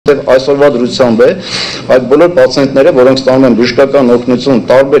որովհետև այսօրվա դրությամբ է այդ բոլոր պացիենտները, որոնք ստանում են բժշկական օգնություն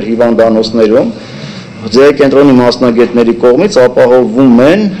տարբեր հիվանդանոցներում, ՁԻԱՀ կենտրոնի մասնագետների կողմից ապահովվում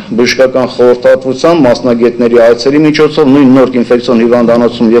են բժշկական խորհրդատվությամբ մասնագետների այցերի միջոցով նույն Նորք ինֆեկցիոն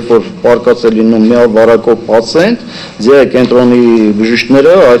հիվանդանոցում, երբ որ պարկած է լինում միավորակով պացիենտ, ԶԻԱՀ կենտրոնի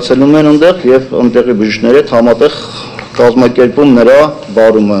բժիշկները այցելում են այնտեղ եւ այնտեղի բժիշկների հետ համատեղ կազմակերպում նրա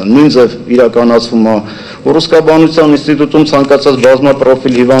բարումը։ Նույն ձև իրականացվում է Ռուսկաբանության ինստիտուտում ցանկացած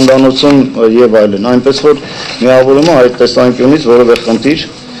բազմապրոֆիլ հիվանդանոցում եւ այլն, այնպես որ միավորումը այդ տեսանկյունից որևէ խնդիր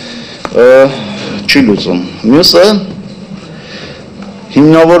չի լուծում։ Մյուսը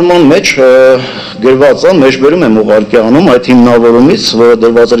հիմնավորման մեջ գրված է, մեջբերում եմ ուղղակի անում այդ հիմնավորումից, որը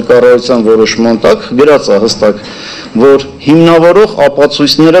դրված էր կառավարության որոշման տակ, գրած է հստակ, որ հիմնավորող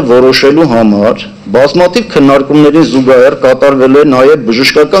ապացույցները որոշելու համար բազմաթիվ քննարկումներին զուգահեռ կատարվել է նաև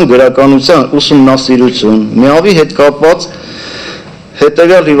բժշկական գրականության ուսումնասիրություն, ՄԻԱՎ-ի հետ կապված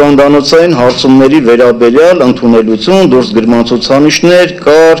հետևյալ հիվանդանոցային հարցումների վերաբերյալ ընդունելություն, դուրսգրման ցուցանիշներ,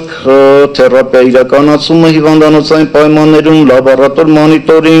 կարգ, թերապիա իրականացումը հիվանդանոցային պայմաններում, լաբորատոր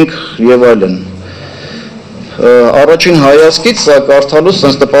մոնիտորինգ եւ այլն։ Առաջին հայացքից սա կարդալուց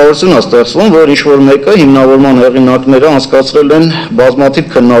sense տպավորություն է ստեղծվում, որ ինչ-որ մեկը հիմնավորման հեղինակները անցկացրել են բազմաթիվ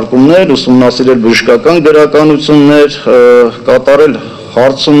քննարկումներ, ուսումնասիրել բժշկական գրականություններ, կատարել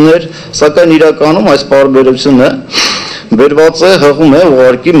հարցումներ, սակայն իրականում այս պարբերությունը վերված է, հղում է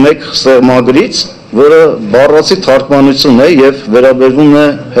ուղղակի մեկ սեղմագրից, որը բառացի թարգմանություն է եւ վերաբերվում է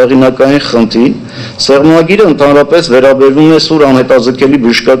հեղինակային խնդրին։ Սեղմագիրը ընդհանրապես վերաբերվում է սուր անհետաձգելի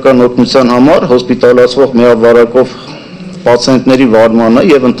բժշկական օգնության համար հոսպիտալացվող միավորակով պացիենտների վարմանը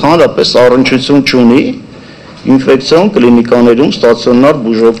եւ ընդհանրապես առնչություն չունի ինֆեկցիոն կլինիկաներում ստացիոնար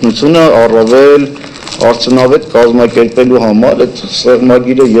բուժօգնությունը առավել արդյունավետ կազմակերպելու համար։ Այդ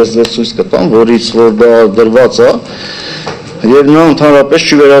սեղմագիրը ես ձեզ ցույց կտամ, որից որ դա դրված է։ Եվ նա ընդհանրապես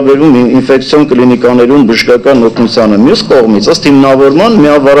չի վերաբերվում ինֆեկցիոն կլինիկաներում բժշկական օգնությանը։ Մյուս կողմից, ըստ հիմնավորման,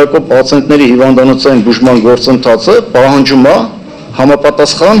 միավորակով պացիենտների հիվանդանոցային բուժման գործընթացը պահանջում է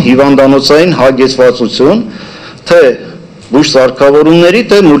համապատասխան հիվանդանոցային հագեցվածություն, թե բուժ սարքավորումների,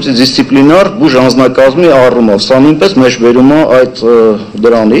 թե մուլտիդիսցիպլինար բուժ անձնակազմի առումով։ Սա նույնպես մեջբերում է այդ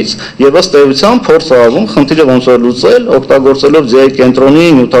դրանից եւ ըստ էության փորձ է արվում խնդիրը ոնց որ լուծել, օգտագործելով ԶԻԱՀ կենտրոնի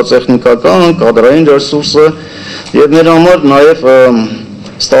նյութատեխնիկական, կադրային ռեսուրսը եւ նրա համար նաեւ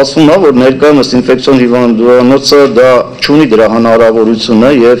ստացվում է, որ ներկայումս ինֆեկցիոն հիվանդանոցը դա չունի դրա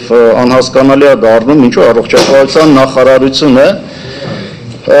հնարավորությունը եւ անհասկանալի է դառնում, ինչու առողջապահության նախարարությունը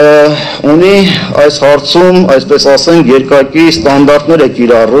ունի այս հարցում, այսպես ասենք, երկակի ստանդարտներ է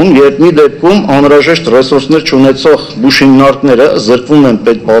կիրառում, երբ մի դեպքում անհրաժեշտ ռեսուրսներ չունեցող բուժհիմնարկները զրկվում են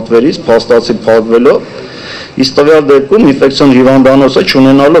պետպատվերից, փաստացի փակվելով, իսկ տվյալ դեպքում ինֆեկցիոն հիվանդանոցը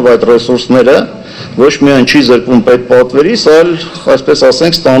չունենալով այդ ռեսուրսները ոչ միայն չի զրկվում պետպատվերից, այլ, այսպես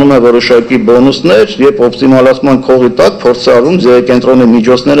ասենք, ստանում է որոշակի բոնուսներ եւ օպտիմալացման քողի տակ փորձ է արվում ԶԻԱՀ կենտրոնի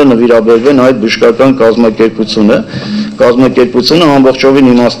միջոցները նվիրաբերվեն այդ բժշկական կազմակերպությունը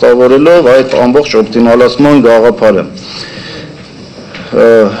ամբողջովին իմաստավորելով այդ ամբողջ օպտիմալացման գաղափարը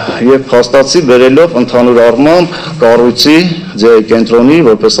եւ փաստացի բերելով ընդհանուր առմամբ կառույցի ԶԻԱՀ կենտրոնի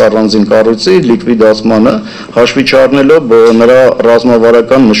որպես առանձին կառույցի լիկվիդացմանը, հաշվի չառնելով նրա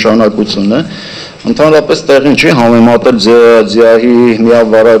ռազմավարական նշանակությունը։ Ընդհանրապես տեղին չի համեմատել ՁԻԱՀ-ի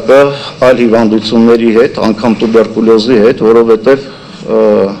միավորակը այլ հիվանդությունների հետ, անգամ տուբերկուլոզի հետ, որովհետև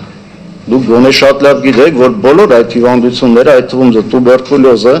դուք գոնե շատ լավ գիտեք, որ բոլոր այդ հիվանդությունները, այդ թվում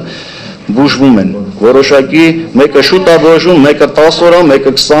տուբերկուլոզը բուժվում են։ Որոշակի մեկը շուտ է բուժվում, մեկը 10 օր,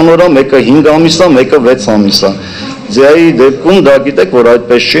 մեկը 20 օր, մեկը 5 ամիս է, մեկը 6 ամիս է։ ԶԻԱՀ-ի դեպքում դա գիտեք, որ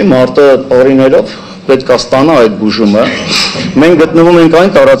այդպես չի, մարդը օրիներով պետք է ստանա այդ բուժումը։ Մենք գտնվում ենք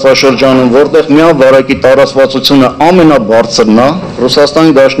այն տարածաշրջանում, որտեղ միավորակի տարածվածությունը ամենաբարձրն է,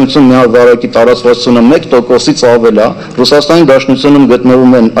 Ռուսաստանի Դաշնությունում միավորակի տարածվածությունը 1%-ից ավել է, Ռուսաստանի Դաշնությունում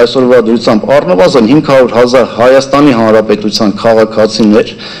գտնվում են այսօրվա դրությամբ առնվազն 500,000 Հայաստանի Հանրապետության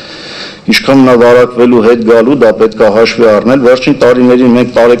քաղաքացիներ, ինչքան նա վարակվելու հետ գալու դա պետք է հաշվի առնել։ Վերջին տարիներին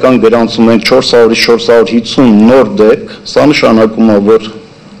մենք տարեկան գրանցում ենք 400-ից 450 նոր դեպք, սա նշանակում է, որ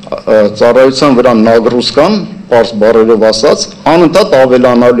ծառայության վրա նագրուսկան, պարզ բառերով ասած, անընդհատ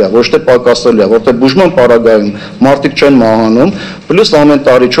ավելանալու է, ոչ թե պակասելու է, որտեղ բուժման պարագայում մարդիկ չեն մահանում, պլյուս ամեն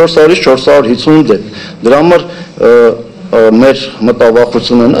տարի 400-ից 450 դեպք։ Դրա համար մեր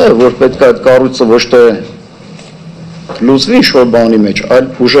մտավախությունն է, որ պետք է այդ կառույցը ոչ թե լուծվի ինչ-որ բանի մեջ, այլ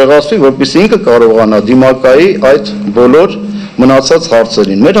ուժեղացվի, որպեսզի ինքը կարողանա դիմակայի այդ բոլոր մնացած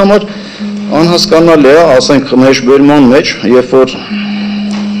հարցերին։ Մեր համար անհասկանալի է, ասենք մեջբերման մեջ, երբ որ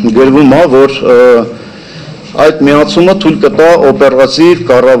գրվում է, որ այդ միացումը թույլ կտա օպերատիվ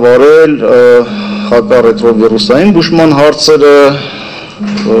կառավարել հակառետրովիրուսային բուժման հարցերը,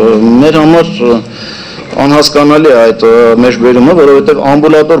 մեր համար անհասկանալի է այդ մեջբերումը, որովհետև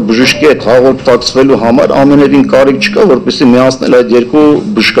ամբուլատոր բժշկի հետ հաղորդակցվելու համար ամենևին կարիք չկա, որպեսզի միացնել այդ երկու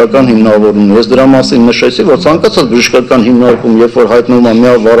բժշկական հիմնավորումները։ Ես դրա մասին նշեցի, որ ցանկացած բժշկական հիմնարկում, երբ որ հայտնվում է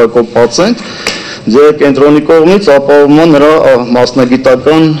միավարակող պացիենտ, ՁԻԱՀ կենտրոնի կողմից ապահովում է նրա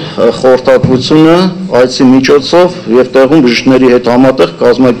մասնագիտական խորհրդատվությունը այցի միջոցով եւ տեղում բժիշկների հետ համատեղ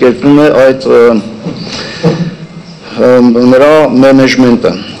կազմակերպվում է այդ նրա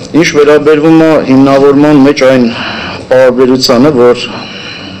մենեջմենտը։ Ինչ վերաբերվում է հիմնավորման մեջ այն պարբերությանը, որ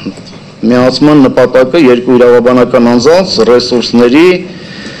միացման նպատակը երկու իրավաբանական անձանց ռեսուրսների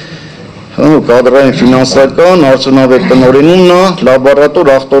կադրային ֆինանսական արդյունավետ տնօրինումն է, լաբորատոր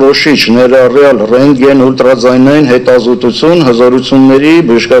ախտորոշիչ, ներառյալ ռենտգեն, ուլտրաձայնային հետազոտություն, հզորությունների,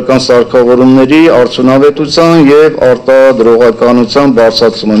 բժշկական սարքավորումների արդյունավետության եւ արտադրողականության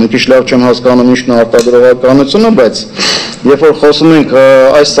բարձրացումը։ Մի քիչ լավ չեմ հասկանում ինչն է արտադրողականությունը, բայց երբ որ խոսում ենք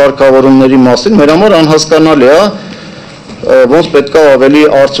այս սարքավորումների մասին, մեր համար անհասկանալի է ոնց պետք է ավելի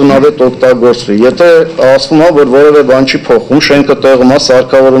արդյունավետ օգտագործվի։ Եթե ասվում է, որ որևէ բան չի փոխում, շենքը տեղում է,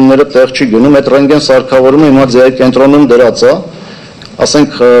 սարքավորումները տեղ չի գնում, այդ ռենտգեն սարքավորումը հիմա ԶԻԱՀ կենտրոնում դրած է,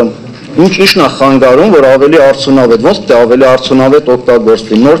 ասենք ինչն է խանգարում, որ ավելի արդյունավետ, ոնց պետք է ավելի արդյունավետ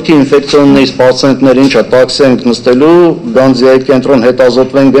օգտագործվի։ Նորքի ինֆեկցիոններից պացիենտները ինչա տաքսի են նստելու, գան ԶԻԱՀ կենտրոն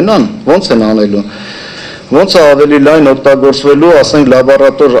հետազոտվեն գնան, ոնց են անելու։ Ոնց է ավելի լայն օգտագործվելու, ասենք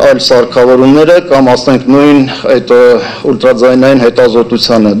լաբորատոր այլ սարքավորումները կամ ասենք նույն այդ ուլտրաձայնային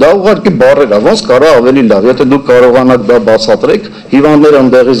հետազոտությանը։ Դա ուղղակի բառեր է, ոնց կարա ավելի լավ, եթե դուք կարողանաք դա բացատրեք, հիվանդները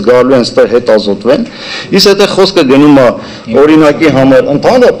ընդեղից գալու են ստեղ հետազոտվեն, իսկ եթե խոսքը գնում է օրինակի համար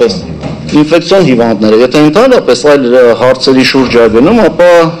ընդհանրապես ինֆեկցիոն հիվանդները, եթե ընդհանրապես այլ հարցերի շուրջ է գնում,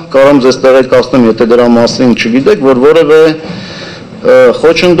 ապա կարող եմ ձեզ տեղեկացնեմ, եթե դրա մասին չգիտեք, որ որևէ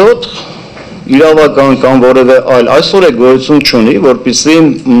խոչընդոտ իրավական կամ որևէ այլ այսօր է գոյություն չունի, որպեսզի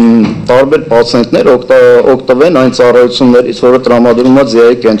տարբեր պացիենտներ օգտվեն այն ծառայություններից, որը տրամադրում է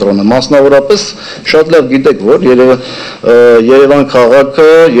ԶԻԱՀ կենտրոնը։ Մասնավորապես շատ լավ գիտեք, որ Երևան քաղաքը,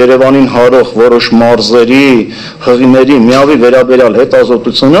 Երևանին հարող որոշ մարզերի, հղիների միավի վերաբերյալ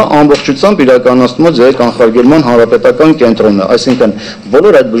հետազոտությունը ամբողջությամբ իրականացնում է ԶԻԱՀ կանխարգելման հանրապետական կենտրոնը, այսինքն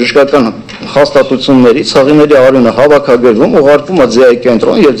բոլոր այդ բժշկական հաստատություններից հղիների արյունը հավաքագրվում, ուղարկվում է ԶԻԱՀ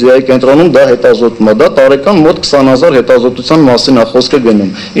կենտրոն եւ ԶԻԱՀ կենտրոնում դա հետազոտում է, դա տարեկան մոտ 20,000 հետազոտության մասին է խոսքը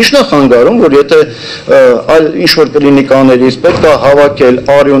գնում։ Ինչն է խանգարում, որ եթե այլ ինչ-որ կլինիկաներից պետք է հավաքել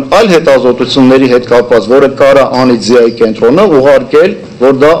արյուն այլ հետազոտությունների հետ կապված, որը կարա անի ԶԻԱՀ կենտրոնը, ուղարկել,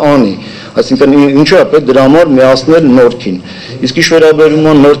 որ դա անի։ Այսինքն ինչու է պետք դրա համար միացնել Նորքին։ Իսկ ինչ վերաբերում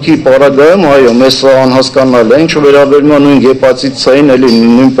է Նորքի պարագայում, այո, մեզ անհասկանալի է, ինչ վերաբերում է նույն հեպատիտ C-ին, էլի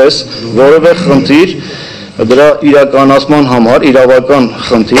նույնպես որևէ խնդիր դրա իրականացման համար իրավական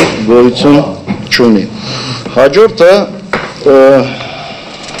խնդիր գոյություն չունի։ Հաջորդը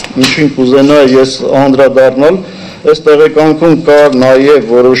ինչին կուզենայի ես անդրադառնալ, այս տեղեկանքում կար նաև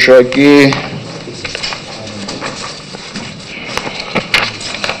որոշակի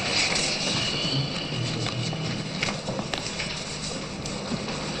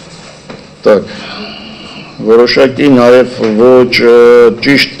որոշակի նաև ոչ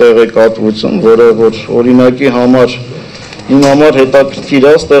ճիշտ տեղեկատվություն, որը որ օրինակի համար իմ համար հետաքրքիր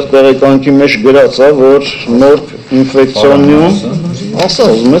է, այստեղ տեղեկանքի մեջ գրած է, որ նորք ինֆեկցիոնում, ասա,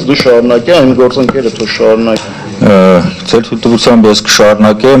 ուզում ես դու շարունակի, այն գործընկերը թող շարունակի։ Ձեր թույլտվությամբ ես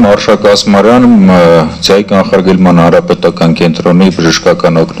կշարունակեմ Արշակ Ասմարյան, ԶԻԱՀ կանխարգելման հանրապետական կենտրոնի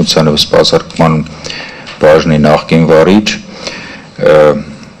բժշկական օգնության և սպասարկման բաժնի նախկին վարիչ,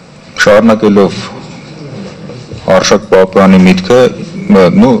 շարունակելով Արշակ Պապյանի միտքը,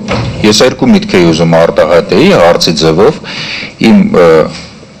 ես երկու միտք էի ուզում արտահայտեի հարցի ձևով, իմ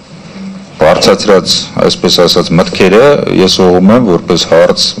բարձրացրած, այսպես ասած, մտքերը ես ուղղում եմ որպես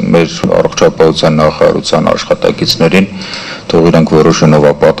հարց մեր առողջապահության նախարարության աշխատակիցներին, թող իրենք որոշենով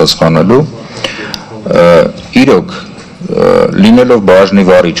պատասխանելու։ Իրոք, լինելով բաժնի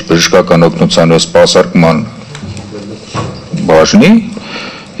վարիչ բժշկական օգնության և սպասարկման բաժնի,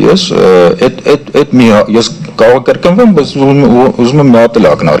 ես կարող կրկնվեմ, բայց ուզում եմ մի հատ էլ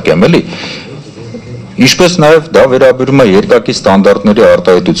ակնարկեմ, էլի։ Ինչպես նաև դա վերաբերում է երկակի ստանդարտների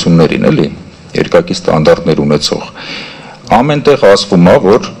արտահայտություններին, էլի, երկակի ստանդարտներ ունեցող։ Ամենտեղ ասվում է,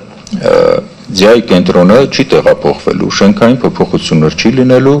 որ ԶԻԱՀ կենտրոնը չի տեղափոխվելու, շենքային փոփոխություններ չի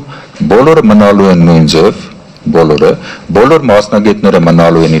լինելու, բոլորը մնալու են նույն ձև, բոլոր մասնագետները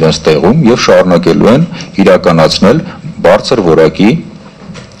մնալու են իրենց տեղում եւ շարունակելու են իրականացնել բարձր որակի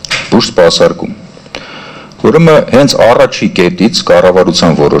բուժ սպասարկում։ Ուրեմն հենց առաջի կետից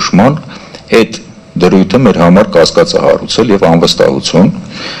կառավարության որոշման այդ դրույթը մեր համար կասկած է հարուցել եւ անվստահություն։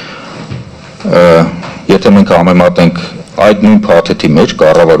 Եթե մենք համեմատենք այդ նույն փաթեթի մեջ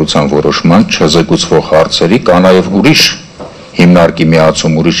կառավարության որոշման չզեկուցվող հարցերի կա նաև ուրիշ հիմնարկի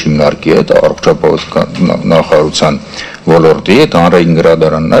միացում ուրիշ հիմնարկի հետ առողջապահության նախարարության ոլորտի հետ հանրային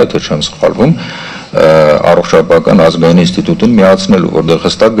գրադարանն է, եթե չեմ սխալվում, առողջապահական ազգային ինստիտուտին միացնելու, որտեղ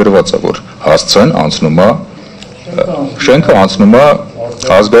հստակ գրված է, որ հասցեն անցնում է շենքը անցնում է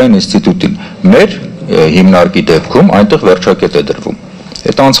ազգային ինստիտուտին։ Մեր հիմնարկի դեպքում այնտեղ վերջակետ է դրվում։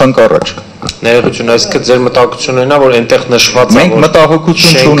 Այդ անցանք առաջ։ Ներողություն, այսինքն ձեր մտահոգությունն է, որ այնտեղ նշված է, մենք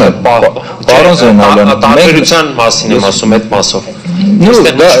մտահոգություն չունենք։ Պարոն Զենալյան, տարբերության մասին եմ ասում այդ մասով։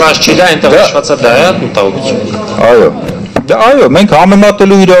 Այստեղ նշված չի դա, այնտեղ նշված է դա է մտահոգություն։ Այո, մենք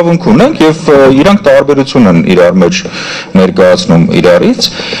համեմատելու իրավունք ունենք եւ իրանք տարբերություն են իրար մեջ ներկայացնում իրարից։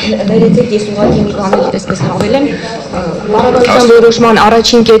 Ներեցեք, ես ուղղակի մի բան այսպես հավելեմ, կառավարության որոշման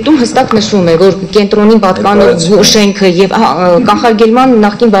առաջին կետում հստակ նշվում է, որ կենտրոնին պատկանող շենքը եւ կանխարգելման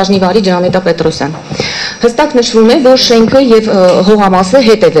նախկին բաժնի վարիչ Ջանետա Պետրոսյան։ Հստակ նշվում է, որ շենքը եւ հողամասը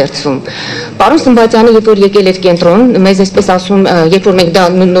հետ է վերցվում։ Պարոն Սմբատյանը, երբ որ եկել էր կենտրոն, մեզ այսպես ասում, երբ որ մենք դա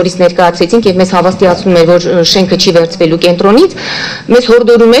նորից ներկայացրեցինք եւ մեզ հավաստիացնում էր, որ շենքը չի վերցվելու կենտրոնից, մեզ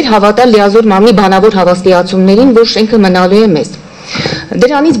հորդորում էր հավատալ լիազոր մամլի բանավոր հավաստիացումներին, որ շենքը մնալու է մեզ։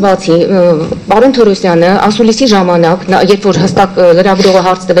 Դրանից բացի պարոն Թորոսյանը ասուլիսի ժամանակ, երբ որ հստակ լրագրողը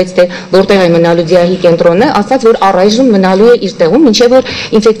հարց տվեց, թե որտեղ է մնալու ՁԻԱՀ-ի կենտրոնը, ասաց, որ առայժմ մնալու է իր տեղում, մինչև որ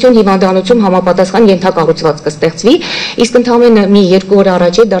ինֆեկցիոն հիվանդանոցում համապատասխան ենթակառուցվածք կստեղծվի, իսկ ընդամենը մի 2 օր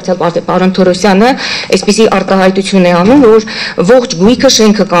առաջ է դարձյալ պարոն Թորոսյանը այսպիսի արտահայտություն է անում, որ ողջ գույքը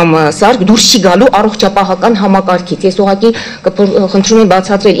շենքը կամ սարք դուրս չի գալու առողջապահական համակարգից։ Ես ուղղակի խնդրում եմ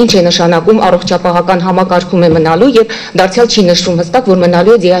բացատրել, ինչ է նշանակում առողջապահական համակարգում է մնալու եւ դարձյալ չի նշվում հստակ, որ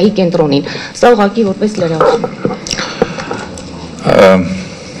մնալու է ՁԻԱՀ-ի կենտրոնին։ Սա ուղղակի որպես լրացում։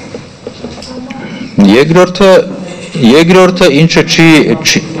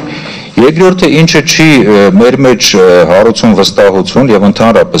 Երկրորդը ինչը չի մեր մեջ հարուցում վստահություն եւ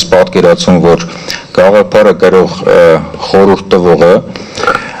ընդհանրապես պատկերացում, որ գաղափարը գրող խորհուրդ տվողը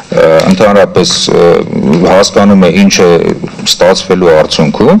ընդհանրապես հասկանում է ինչ է ստացվելու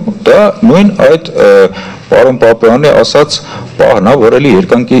արդյունքում, դա նույն այդ պարոն Պապյանի ասած պահն է, որ էլի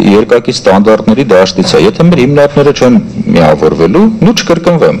երկակի ստանդարտների դաշտից է։ Եթե մեր հիմնարկները չեն միավորվելու, նու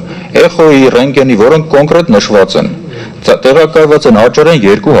չկրկնվեմ։ Էխոյի, ռենտգենի, որոնք կոնկրետ նշված են, տեղակայված են աճարան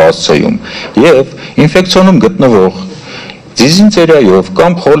 2 հասցեում եւ ինֆեկցիոնում գտնվող դիզինտերիայով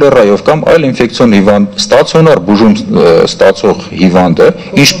կամ խոլերայով կամ այլ ինֆեկցիոն հիվանդ ստացիոնար բուժում ստացող հիվանդը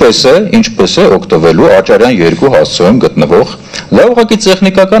ինչպես է օգտվելու աճարան 2 հասցեում գտնվող դա ուղղակի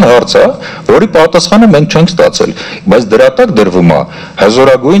տեխնիկական հարց է, որի պատասխանը մենք չենք ստացել, բայց դրա տակ դրվում է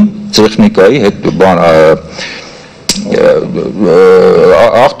հզորագույն տեխնիկայի հետ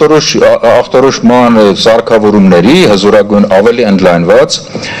ախտորոշման սարքավորումների հզորագույն ավելի ընդլայնված,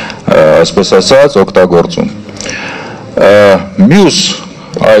 այսպես ասած, օգտագործում։ Մյուս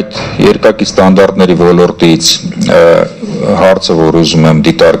այդ երկակի ստանդարտների ոլորտից հարցը, որ ուզում եմ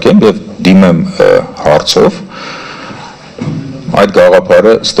դիտարկեմ եւ դիմեմ հարցով, այդ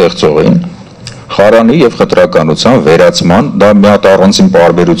գաղափարը ստեղծողին խարանի եւ խտրականության վերացման, դա մի հատ առանձին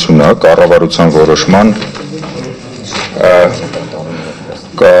պարբերություն է կառավարության որոշման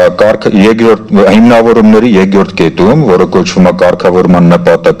հիմնավորումների երկրորդ կետում, որը կոչվում է կարգավորման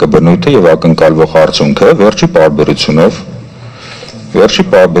նպատակը, բնույթը եւ ակնկալվող արդյունքը, վերջի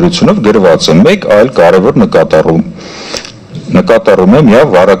պարբերությունով գրված է մեկ այլ կարևոր նկատառում է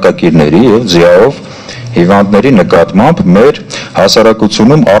միավ վարակակիրների եւ ՁԻԱՀ-ով հիվանդների նկատմամբ մեր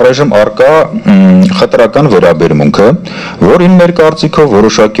հասարակությունում առայժմ առկա խտրական վերաբերմունքը, որին մեր կարծիքով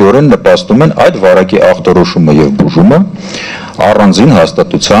որոշակիորեն նպաստում են այդ վարակի ախտորոշումը եւ բուժումը առանձին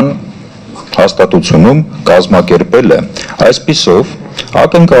հաստատությունում կազմակերպելը։ Այսպիսով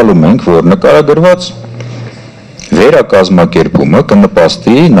ակնկալում ենք, որ նկարագրված վերակազմակերպումը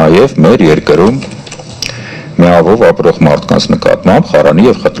կնպաստի նաեւ մեր երկրում միավորով ապրող մարդկանց նկատմամբ խարանի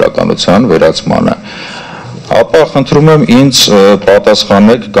եւ խտրականության վերացմանը։ Ապա խնդրում եմ ինձ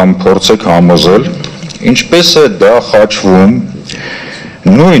պատասխանեք կամ փորձեք համոզել, ինչպես է դա խաչվում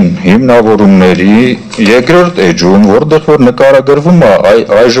նույն հիմնավորումների երկրորդ էջում, որտեղ որ նկարագրվում է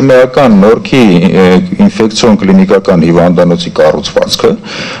այժմեական Նորքի ինֆեկցիոն կլինիկական հիվանդանոցի կառուցվածքը,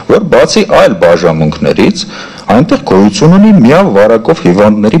 որ բացի այլ բաժանմունքներից այնտեղ գոյություն ունի միավ վարակով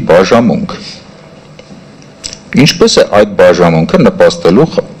հիվանդների բաժանմունք։ Ինչպես է այդ բաժանմունքը նպաստելու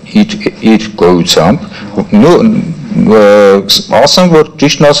իր գոյությամբ, ասեմ, որ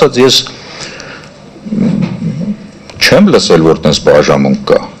ճիշտն ասած ես չեմ լսել, որ տես բաժանմունք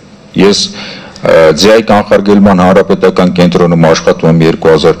կա։ Ես ՁԻԱՀ-ի կանխարգելման հանրապետական կենտրոնում աշխատում եմ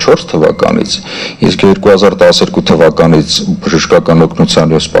 2004 թվականից, իսկ 2012 թվականից բժշկական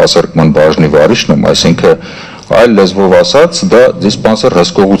օգնության եւ սպասարկման բաժնի վարիչն եմ, այսինքն այլ լեզվով ասած, դա դիսպանսեր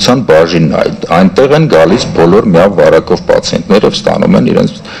հսկողության բաժինն է, այնտեղ են գալիս բոլոր միավ վարակով պացիենտները ստանում են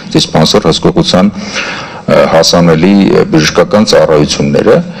իրենց դիսպանսեր հսկողության հասանելի բժշկական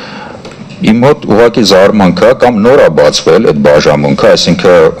ծառայությունները։ Իմ մոտ ուղղակի զարմանք է կամ նոր է բացվել այդ բաժանմունքը,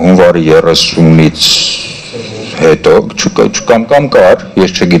 այսինքն հունվարի 30-ից հետո կամ կար,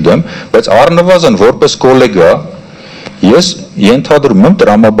 ես չգիտեմ, բայց առնվազն որպես գոլեգա ես ենթադրում եմ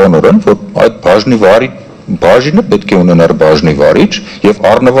տրամաբանորեն, որ այդ բաժինը պետք է ունենար բաժնի վարիչ եւ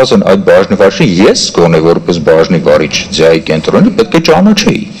առնվազն այդ բաժնի վարիչը ես գոնե որպես բաժնի վարիչ ՁԻԱՀ-ի կենտրոնի պետք է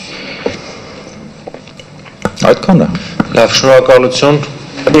ճանաչեի։ Այդքանը։ Լավ, շնորհակալություն։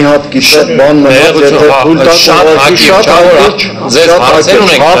 Մի հատ կիսատ բան մնաց, եթե թույլ տաք շատ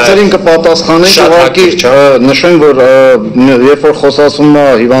հարցերին կպատասխանենք, ուղղակի նշեմ, որ երբ որ խոսացվում է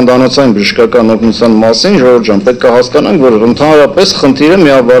հիվանդանոցային բժշկական օգնության մասին, Ժողովուրդ ջան, պետք է հասկանանք, որ ընդհանրապես խնդիրը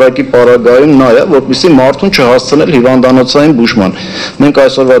միավարակի պարագայում նա է, որպեսզի մարդուն չհասցնել հիվանդանոցային բուժման։ Մենք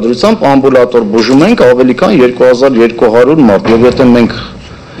այսօրվա դրությամբ ամբուլատոր բուժում ենք ավելի քան 2200 մարդ, եւ եթե մենք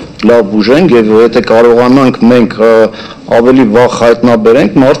լավ բուժենք եւ եթե կարողանանք մենք ավելի վաղ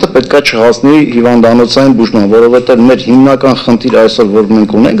հայտնաբերենք, մարդը պետքա չհասնի հիվանդանոցային բուժման, որովհետև մեր հիմնական խնդիրը այսօր որ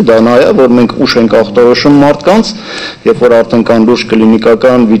մենք ունենք, դա նա է, որ մենք ուշ ենք ախտորոշում մարդկանց, երբ որ արդեն կան լուրջ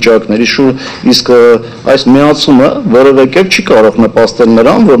կլինիկական վիճակներ, իսկ այս միացումը որևէ կերպ չի կարող նպաստել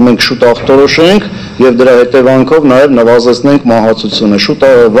նրան, որ մենք շուտ ախտորոշենք եւ դրա հետևանքով նաեւ նվազեցնենք մահացությունը։ Շուտ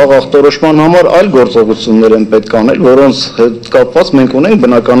վաղ ախտորոշման համար այլ գործողություններ են պետք անել, որոնց հետ կապված մենք ունենք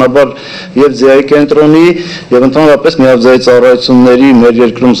բնականաբար եւ ԶԻԱՀ-ի կենտրոնի եւ ընդհանրապես միաձայնի ծառայությունների մեր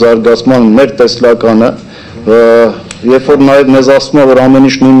երկրում զարգացման մեր տեսլականը, երբ որ նաև մեզ ասում է, որ ամեն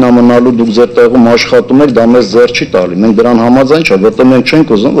ինչ նույնն է մնալու, դուք ձեր տեղում աշխատում եք, դա մեզ ձեռ չի տալի։ Մենք դրան համաձայն չենք, որտեղ մենք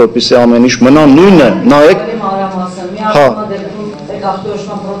չենք ուզում, որպեսզի ամեն ինչ մնա նույնը։ Նայեք, հա,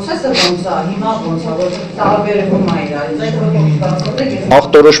 ախտորոշման process-ը ոնց է, հիմա ոնց է, որ տարբերվում է իրար։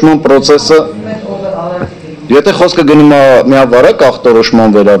 Ախտորոշման process-ը, եթե խոսքը գնում է միավարակ ախտորոշման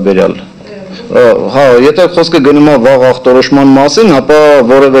վերաբերյալ, հա, եթե խոսքը գնում է վաղ ախտորոշման մասին, ապա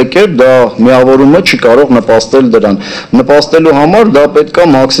որևէ կերպ դա միավորումը չի կարող նպաստել դրան։ Նպաստելու համար դա պետք է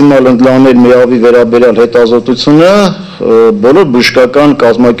մաքսիմալ ընդլանել միավի վերաբերյալ հետազոտությունը բոլոր բժշկական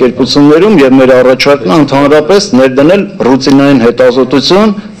կազմակերպություններում եւ մեր առաջարկն ընդհանրապես ներդնել ռուտինային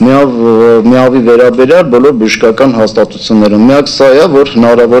հետազոտություն միավի վերաբերյալ բոլոր բժշկական հաստատություններում։ Միակ սա է, որ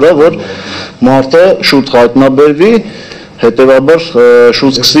հնարավոր է, որ մարդը շուտ հայտնաբերվի, հետևաբար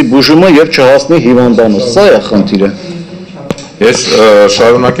շուտ սկսի բուժումը եւ չհասնի հիվանդանոց։ Սա է խնդիրը։ Ես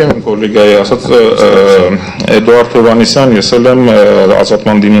շարունակեմ գոլեգայի ասած Էդուարդ Հովանեսյան, ես եմ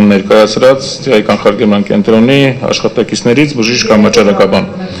ազատման դիմում ներկայացրած ԶԻԱՀ-ի կանխարգելման կենտրոնի աշխատակիցներից բժիշկ համաճարակաբան։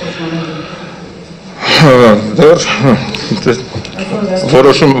 Դեռ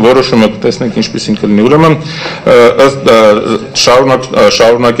որոշումը տեսնենք ինչպեսին կլինի։ Ուրեմն ըստ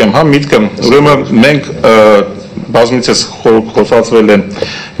շարունակեմ, հա, միտքը, ուրեմն մենք բազմիցս խոսացվել է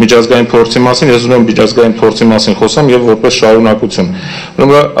միջազգային փորձի մասին, ես ուզում եմ միջազգային փորձի մասին խոսամ եւ որպես շարունակություն։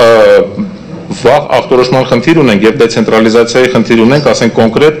 Ուրեմն վաղ ախտորոշման խնդիր ունենք եւ դեցենտրալիզացիայի խնդիր ունենք, ասենք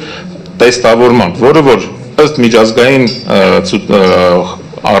կոնկրետ տեստավորման, որը որ ըստ միջազգային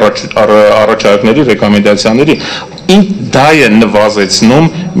առաջարկների, ռեկոմենդացիաների դա է նվազեցնում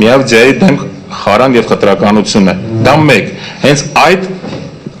միավ ՁԻԱՀ-ի դեմ խարան եւ խտրականությունը։ Դա մեկ, հենց այդ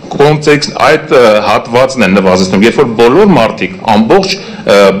կոնտեքստ այդ հատվածն է նվազեցնում, երբ որ բոլոր մարդիկ ամբողջ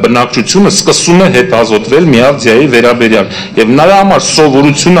բնակչությունը սկսում է հետազոտվել միավ ԶԻԱՀ-ի վերաբերյալ եւ նրա համար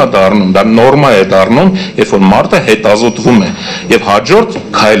սովորություն է դառնում, դա նորմա է դառնում, երբ որ մարդը հետազոտվում է եւ հաջորդ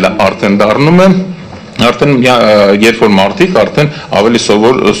քայլը արդեն դառնում է արդեն երբ որ մարդիկ արդեն ավելի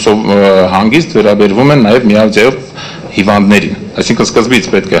հանգիստ վերաբերվում են նաեւ միավ ԶԻԱՀ հիվանդներին, այսինքն սկզբից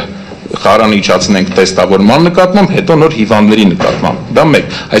պետք է խարան իջացնենք տեստավորման նկատմամբ, հետո նոր հիվանդների նկատմամբ։ Դա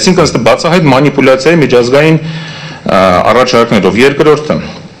մեկ, այսինքն ըստ բացահայտ մանիպուլյացիայի միջազգային առաջարկներով։ Երկրորդը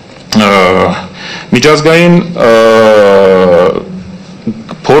միջազգային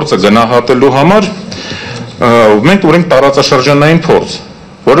փորձը գնահատելու համար մենք ունենք տարածաշրջանային փորձ,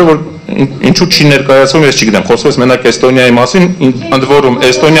 որը որ ինչու չի ներկայացվում, ես չգիտեմ, խոսվեց մենակ Էստոնիայի մասին, ընդ որում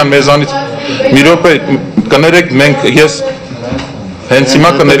Էստոնիա մեզանից մի րոպե կներեք, մենք ես հենց հիմա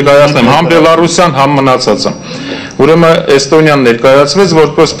կներկայացնեմ համ Բելարուսյան, համ մնացածը։ Ուրեմն Էստոնիան ներկայացվեց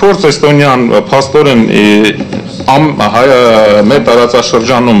որպես փորձ, Էստոնիան փաստորեն մեր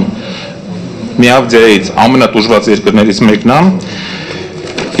տարածաշրջանում միավ ԶԻԱՀ-ից ամենատուժված երկրներից մեկն է։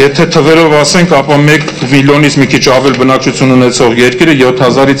 Եթե թվերով ասենք, ապա 1 միլիոնից մի քիչ ավել բնակչություն ունեցող երկիրը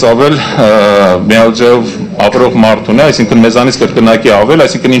 7000-ից ավել միավ ԶԻԱՀ-ով ապրող մարդ ունի, այսինքն մեզանից կրկնակի ավել,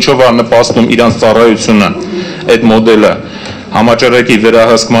 այսինքն ինչով է նպաստում իրանց ծառայությունը այդ մոդելը համաճարակի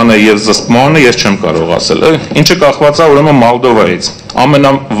վերահսկմանը եւ զսպմանը ես չեմ կարող ասել։ Ինչը կախված է ուրեմն Մոլդովայից։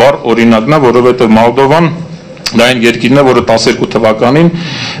 Ամենավառ օրինակն է, որովհետեւ Մոլդովան դա այն երկիրն է, որը 12 թվականին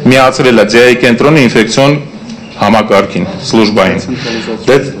միացրել է ՁԻԱՀ կենտրոնի ինֆեկցիոն համակարգին, службային։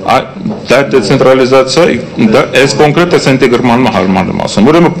 Դա դեցենտրալիզացիա, այս կոնկրետ այս ինտեգրման հարմարում ասեմ։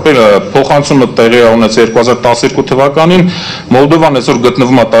 Ուրեմն փոխանցումը տեղի ունեցել 2012 թվականին, Մոլդովան այսօր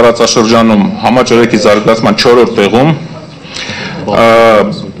գտնվում է տարածաշրջանում համաճարակի զարգացման 4-րդ տեղում,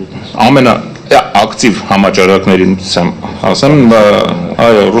 ամենաակտիվ համաճարակներին ասեմ,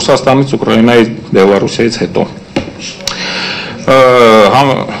 այո, Ռուսաստանից, Ուկրաինայից, Բելարուսիայից հետո։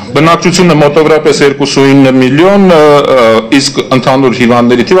 Բնակչությունը մոտավորապես 29 միլիոն, իսկ ընդհանուր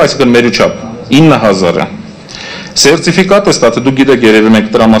հիվանդների թիվը, այսինքն մերուչափ 9000-ը։ Սերտիֆիկատը ստացել, դուք գիտեք երևի մենք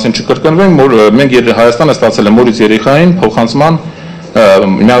դրա մասին չկրկնվենք, մենք Հայաստանը ստացել է մորից երեխային փոխանցման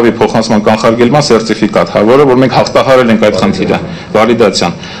միավորի փոխանցման կանխարգելման սերտիֆիկատ, որը որ մենք հաղթահարել ենք այդ խնդիրը,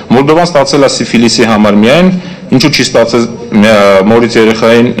 վալիդացիան։ Մոլդովան ստացել է սիֆիլիսի համար միայն, ինչու չի ստացել մորից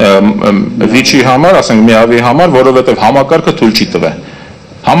երեխային վիճի համար, ասենք միավի համար, որովհետև համակարգը թույլ չի տվել։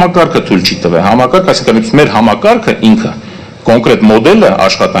 Համակարգը թույլ չի տվել։ Համակարգ, այսինքն մեր համակարգը ինքը կոնկրետ մոդելը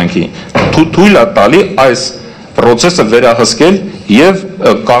աշխատանքի թույլ է տալի այս process-ը վերահսկել եւ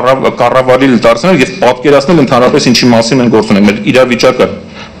կառավարիլ դարձնել եւ պատկերացնել ընդհանրապես ինչի մասին են գործ ունենք, մեր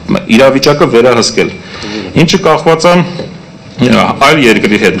իրավիճակը վերահսկել։ Ինչը կախված է այլ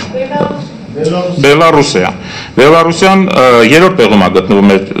երկրի հետ։ Բելարուսիա։ Բելարուսիան երրորդ տեղում է գտնվում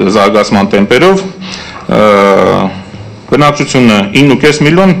մեր զարգացման տեմպերով, բնակչությունը 9.5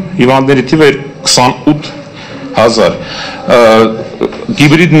 միլիոն, հիվանդների թիվը 28000։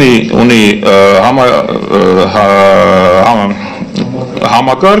 Գիբրիդնի ունի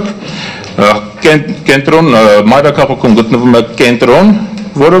համակարգ, կենտրոն, մայրաքաղաքում գտնվում է կենտրոն,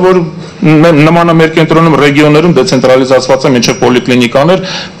 որը որ նման է մեր կենտրոնում, ռեգիոններում դեցենտրալիզացված է մինչև պոլիկլինիկաներ,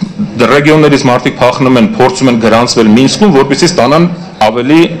 ռեգիոններից մարդիկ փախնում են, փորձում են գրանցվել Մինսկում, որպեսզի ստանան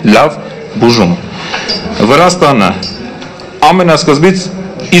ավելի լավ բուժում։ Վրաստանը ամենասկզբից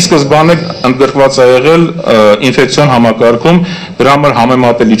ի սկզբանե ընդգրկված է եղել ինֆեկցիոն համակարգում, դրա համար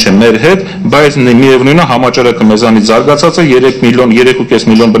համեմատելի չէ մեր հետ, բայց միևնույնն է համաճարակը մեզանից զարգացած է 3 միլիոն, 3.5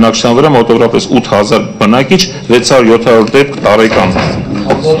 միլիոն բնակչության վրա մոտավորապես 8000 բնակիչ, 600-700 դեպք տարեկան։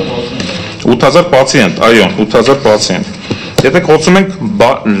 8000 պացիենտ, այո, 8000 պացիենտ։ Եթե խոսում ենք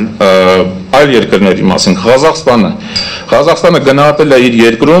այլ երկրների մասին, Ղազախստանը գնահատել է իր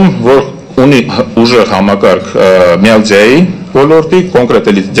երկրում, որ ունի ուժեղ համակարգ միակ ՁԻԱՀ-ի ոլորտի, կոնկրետ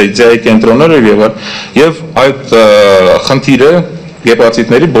ԶԻԱՀ կենտրոնները եւ այդ խնդիրը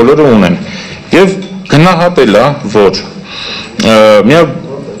հեպատիտների բոլորը ունեն։ Եվ գնահատել է, որ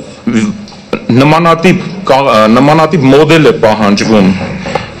նմանատիպ մոդել է պահանջվում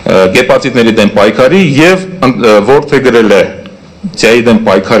հեպատիտների դեմ պայքարի եւ որդեգրել է ԶԻԱՀ-ի դեմ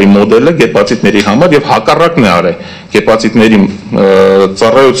պայքարի մոդելը հեպատիտների համար եւ հակառակն է արել հեպատիտների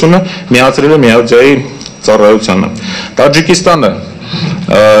ծառայությունը միացրել է միակ ԶԻԱՀ-ի ծառայությանը։ Տաջիկստանը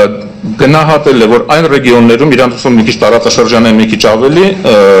գնահատել է, որ այն ռեգիոններում իրանց մի քիչ տարածաշրջանը մի քիչ ավելի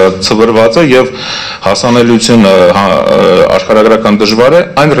ծվրված է եւ հասանելիությունը աշխարհագրական դժվար է,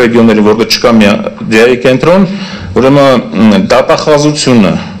 այն ռեգիոններում որտեղ չկա ԶԻԱՀ-ի կենտրոն, ուրեմն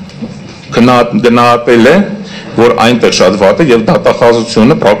դատախազությունը գնահատել է, որ այնտեղ շատ վատ է եւ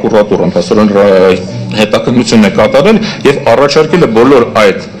դատախազությունը պրոկուրատուրան հասարեն հետաքննություն է կատարել եւ առաջարկել է բոլոր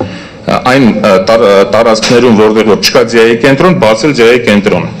այն տարածքներում, որտեղ չկա ԶԻԱՀ-ի կենտրոն, բացել ԶԻԱՀ-ի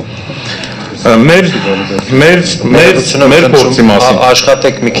կենտրոն։ Մեր փորձի մասին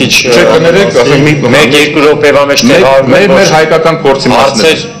աշխատեք մի քիչ չկներեք, ասեմ 1-2 րոպեվա մեջ մեր հայկական փորձի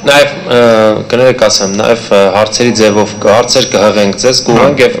մասին նաև կներեք ասեմ, նաև հարցերի ձևով հարցեր կհղենք ձեզ,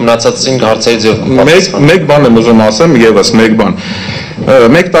 կուղենք եւ մնացածին հարցերի ձևով կպատասխանենք։ Մեկ բան եմ ուզում ասեմ, եւս մեկ բան։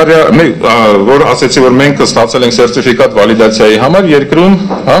 Մեկ տարի, որ ասեցի, որ մենք ստացել ենք սերտիֆիկատ վալիդացիայի համար երկրում,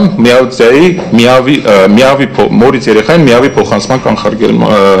 հա, միավի մորից երեխային միավի փոխանցման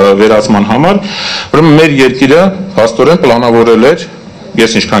կանխարգելման վերացման համար, ուրեմն մեր երկիրը հաստորեն պլանավորել էր,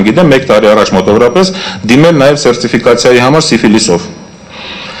 ես ինչքան գիտեմ, մեկ տարի առաջ մոտավորապես դիմել նաև սերտիֆիկացիայի համար սիֆիլիսով։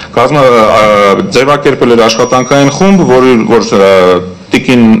 Ձևակերպել էր աշխատանքային խումբ, որ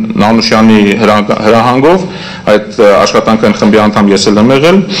Տիկին Նանուշյանի հրահանգով այդ աշխատանքային խմբի անդամ ես եմ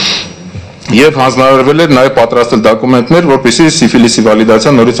եղել եւ հանձնարարվել էր նաեւ պատրաստել դոկումենտներ, որպեսզի սիֆիլիսի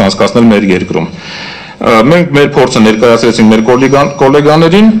վալիդացիան նորից անցկացնել մեր երկրում։ Մենք մեր փորձը ներկայացրեցինք մեր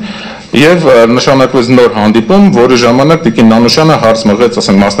գոլեգաներին եւ նշանակվեց նոր հանդիպում, որի ժամանակ Տիկին Նանուշյանը հարց մղեց,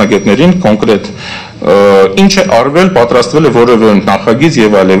 ասենք, մասնագետներին կոնկրետ ինչ է արվել, պատրաստվել է որևէ նախագիծ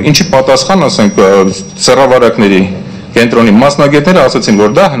եւ այլն։ Ինչի պատասխան, ասենք, սեռավարակների կենտրոնի մասնագետները ասացին,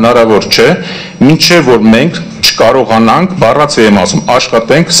 որ դա հնարավոր չէ, մինչև որ մենք չկարողանանք, բառաց եմ ասում,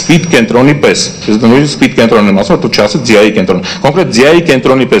 աշխատենք սպիդ կենտրոնի պես։ Ես նույնիսկ սպիդ կենտրոնն եմ ասում, դու չասես ՁԻԱՀ-ի կենտրոն։ Կոնկրետ ԶԻԱՀ-ի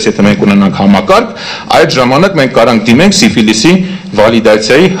կենտրոնի պես եթե մենք ունենանք համակարգ, այդ ժամանակ մենք կարանք դիմենք սիֆիլիսի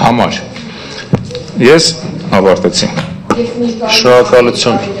վալիդացիայի համար։ Ես ավարտեցի։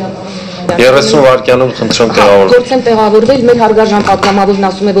 Շնորհակալություն։ 30 վայրկյանում խնդրեմ տեղավորվել։ Փորձեմ տեղավորվել, մեր հարգարժան պատգամավորն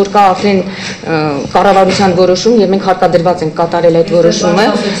ասում է, որ կա արդեն կառավարության որոշում եւ մենք հարկադրված ենք կատարել այդ որոշումը։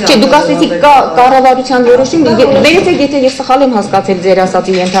 Չէ, դուք ասեցիք կա կառավարության որոշում, վերեցեք, եթե ես սխալ եմ հասկացել ձեր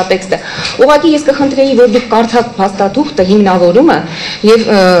ասածի ենթատեքստը։ Ուղղակի ես կխնդրեի, որ դուք կարդաք փաստաթուղթը, հիմնավորումը եւ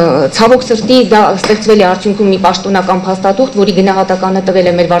ցավոք սրտի դա ստեղծվել է արդյունքում մի պաշտոնական փաստաթուղթ, որի գնահատականը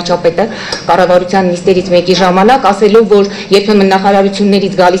տվել է մեր վարչապետը կառավարության նիստերից մեկի ժամանակ, ասելով, որ երբեմն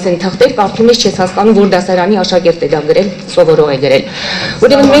նախարարություններից գալիս են թղթեր, կարդում ես չես հասկանում, որ դասարանի աշակերտ է դա գրել, սովորող է գրել։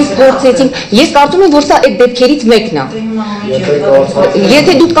 Ուրեմն մենք փորձեցինք, ես կարծում եմ, որ սա այդ դեպքերից մեկն է։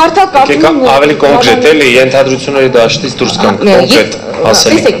 Եթե դուք կարդաք, կարծում եմ ավելի կոնկրետ էլի ենթադրությունների դաշտից դուրս գանք կոնկրետ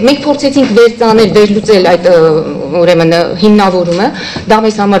ասել։ Տեսեք, մենք փորձեցինք վերլուծել այդ ուրեմն հիմնավորումը, դա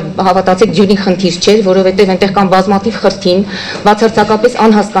մեզ համար հավատացեք ջուրի խնդիր չէր, որովհետև այնտեղ կան բազմաթիվ խրթին, բացարձակապես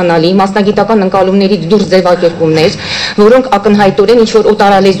անհասկանալի մասնագիտական ընկալումներից դուրս ձևակերպումներ, որոնք ակնհայտորեն ինչ որ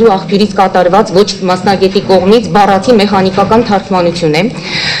օտարալեզու աղբյուրից կատարված ոչ մասնագետի կողմից բառացի մեխանիկական թարգմանություն է։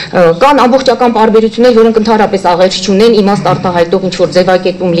 Կան ամբողջական պարբերություններ, որոնք ընդհանրապես աղերս չունեն, իմաստ արտահայտող ինչ որ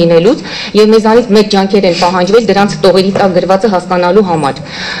ձևակերպում լինելուց, եւ մեզանից մեծ ջանքեր են պահանջվել դրանց տողերի տակ գրվածը հասկանալու համար։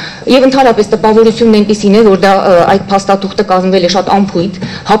 Եվ ընդհանրապես տպավորությունն այնպիսին է, որ դա այդ փաստաթուղթը կազմվել է շատ անփույթ,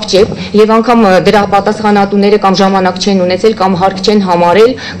 հապճեպ, եւ անգամ դրա պատասխանատուները կամ ժամանակ չեն ունեցել կամ հարկ չեն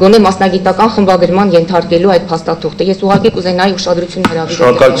համարել գոնե մասնագիտական խմբագրման ենթարկելու այդ փաստաթուղթը։ Ես ուղղակի կուզենայի ուշադրություն հրավիրել։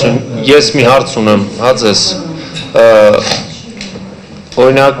 Շնորհակալություն։ Ես մի հարց ունեմ, հաձես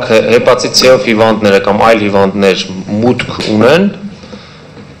օրինակ հեպատիտ C-ով հիվանդները կամ այլ հիվանդներ մուտք ունեն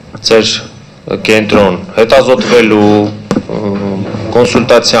ձեր կենտրոն հետազոտվելու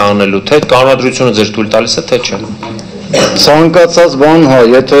կոնսուլտացիա անելու, թե կանոնադրությունը ձեր թույլ տալիս է, թե չէ։ Ցանկացած բան, հա,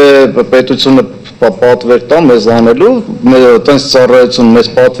 եթե պետությունը պատվեր տա մեզ անելու, այտենց ծառայություն մեզ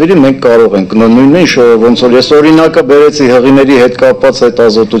պատվիրի, մենք կարող ենք։ Նույնն ինչ ոնց որ ես օրինակը բերեցի հղիների հետ կապված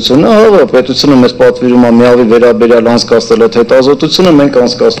հետազոտությունը, հա, պետությունը մեզ պատվիրում է միավի վերաբերյալ անցկացնել այդ հետազոտությունը, մենք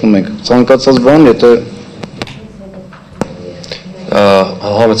անցկացնում ենք։ Ցանկացած բան, եթե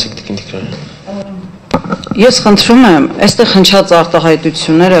համեցեք Տիկին։ Ես խնդրում եմ, այստեղ հնչած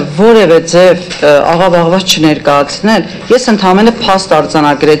արտահայտությունները որևէ ձև աղավաղված չներկայացնել, ես ընդհանրապես փաստ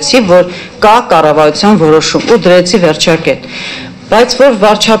արձանագրեցի, որ կա կառավարության որոշում ու դրեցի վերջակետ։ Բայց որ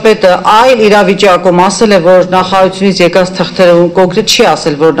վարչապետը այլ իրավիճակում ասել է, որ նախարարությունից եկած թղթերը կոնկրետ չի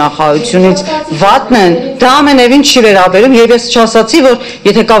ասել, որ նախարարությունից վատն են, դա ամենևին չի վերաբերում եւ ես չասացի, որ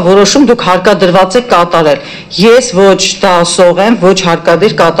եթե կա որոշում, դուք հարկադրված եք կատարել։ Ես ոչ դասող եմ, ոչ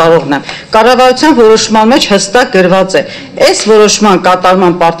հարկադիր կատարողն եմ։ Կառավարության որոշման մեջ հստակ գրված է, այս որոշման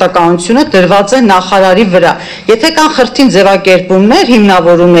կատարման պարտականությունը դրված է նախարարի վրա։ Եթե կան խրթին ձևակերպումներ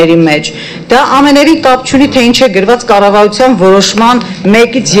հիմնավորումների մեջ, դա ամենևին կապ չունի, թե ինչ է գրված կառավարության որոշման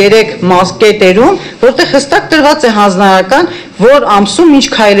 1-ից 3 մասկետերում, որտեղ հստակ դրված է հանձնարարական, որ ամսում ինչ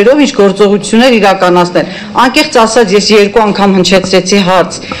քայլերով, ինչ գործողություններ իրականացնել։ Անկեղծ ասած, ես 2 անգամ հնչեցրեցի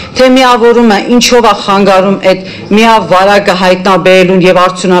հարց, թե միավորումը ինչով է խանգարում այդ միավարակը հայտնաբերելուն եւ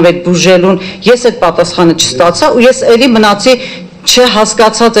արդյունավետ բուժելուն, ես այդ պատասխանը չստացա ու ես էլի մնացի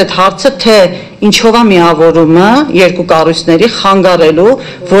չհասկացած այդ հարցը, թե ինչով է միավորումը երկու կառույցների խանգարելու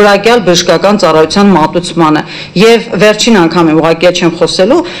որակյալ բժշկական ծառայության մատուցմանը եւ վերջին անգամ եմ ուղղակի չեմ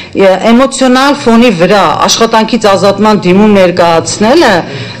խոսելու էմոցիոնալ ֆոնի վրա աշխատանքից ազատման դիմում ներկայացնելը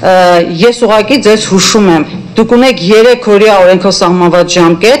ես ուղղակի ձեզ հուշում եմ դուք ունեք 3 օրյա օրենքով սահմանված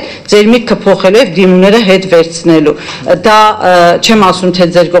ժամկետ ձեր միտքը փոխելու եւ դիմումները հետ վերցնելու դա չեմ ասում թե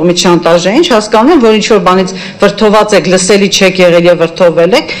ձեր կողմից շանտաժ է ինչ հասկանում եմ որ ինչ որ բանից վրթոված եք լսելի չեք եղել եւ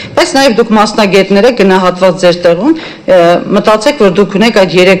վրթովել եք բայց նաեւ դուք մասնագետները գնահատված ձեր տեղում մտածեք որ դուք ունեք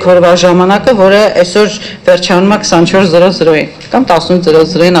այդ 3 օրվա ժամանակը որը այսօր վերջանում է 24:00-ին կամ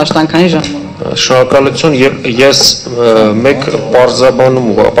 18:00-ին աշխատանքային ժամանակ Շնորհակալություն ես մեկ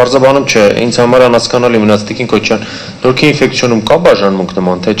պարզաբանում չէ ինձ համար անհասկանալի մնաց Տիկին Քոչյան Նորքի ինֆեկցիոնում կա բաժանմունք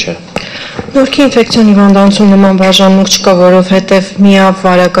նման թե չէ Նորքի ինֆեկցիոն հիվանդանոցում նման բաժանմունք չկա որովհետև միավ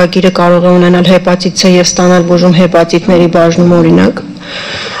վարակագիրը կարող է ունենալ հեպատիտ C եւ ստանալ բուժում հեպատիտների բաժնում օրինակ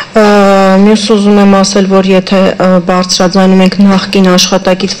Մյուս ուզում եմ ասել, որ եթե բարձրաձայնում ենք նախկին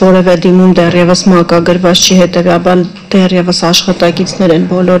աշխատակից որևէ դիմում դեռևս մակագրված չի, հետևաբար դեռևս աշխատակիցներ են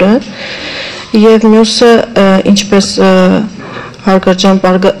բոլորը եւ մյուսը ինչպես հարգարժան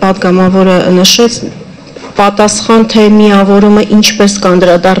պատգամավորը նշեց պատասխան թե միավորումը ինչպես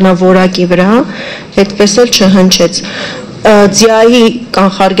կանդրադառնա որակի վրա, այդպես էլ չհնչեց ՁԻԱՀ-ի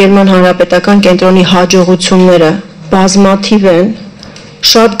կանխարգելման հանրապետական կենտրոնի հաջողությունները բազմաթիվ են,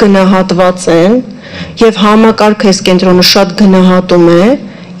 շատ գնահատված են եւ համակարգ այս կենտրոնը շատ գնահատում է,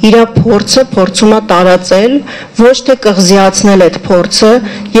 իր փորձը փորձում է տարածել, ոչ թե կղզիացնել այդ փորձը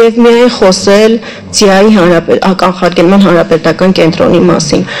եւ միայն խոսել ՁԻԱՀ-ի կանխարգելման հանրապետական կենտրոնի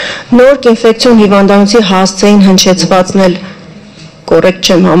մասին։ Նորք ինֆեկցիոն հիվանդանոցի հասցեին հնչեցվածն էլ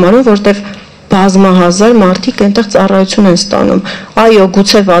կոռեկտ չեմ համարում, որտեվ բազմահազար մարդիկ այնտեղ ծառայություն են ստանում։ Այո,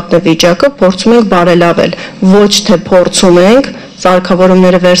 գուցե վատնվիճակը փորձում ենք բարելավել, ոչ թե փորձում ենք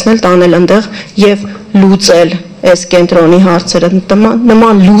սարքավորումները վերցնել, տանել այնտեղ եւ լուծել այս կենտրոնի հարցերը,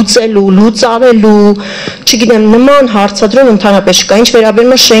 նման լուծելու, լուծարելու, չգիտեմ, նման հարցադրում ընդհանրապես չկա, ինչ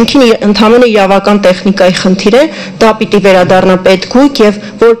վերաբերում է շենքին, ընդհանրապես իրավական տեխնիկայի խնդիր է, դա պիտի վերադառնա պետգույք եւ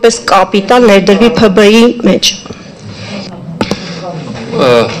որպես կապիտալ ներդրվի ՓԲ-ի մեջ։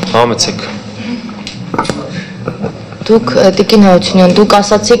 Համեցեք։ Դուք Տիկին Հայությունյան, դուք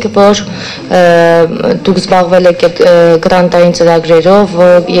ասացիք, որ դուք զբաղվել եք այդ գրանտային ծրագրերով,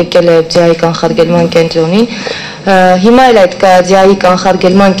 որ եկել է ՁԻԱՀ-ի կանխարգելման կենտրոնին։ Հիմա էլ այդ ԶԻԱՀ-ի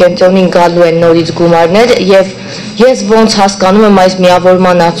կանխարգելման կենտրոնին գալու են նորից գումարներ եւ ես ոնց հասկանում եմ այս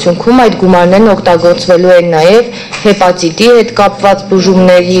միավորման արդյունքում այդ գումարներն օգտագործվելու են նաեւ հեպատիտի հետ կապված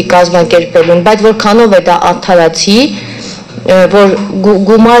բուժումների կազմակերպելուն, բայց որքանով է դա արդարացի, որ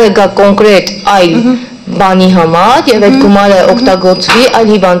գումարը գա կոնկրետ այլ բանի համար եւ այդ գումարը օգտագործվի այլ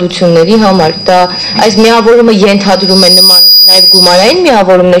հիվանդությունների համար։ Դա այս միավորումը ենթադրում է նման նաեւ գումարային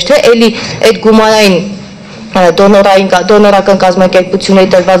միավորումներ, թե էլի այդ գումարային դոնորական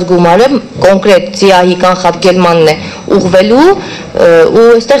կազմակերպությունների տրված գումարը կոնկրետ ԶԻԱՀ-ի կանխարգելմանն է ուղղվելու ու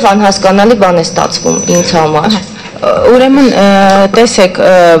այստեղ անհասկանալի բան է ստացվում ինձ համար։ Ուրեմն տեսեք,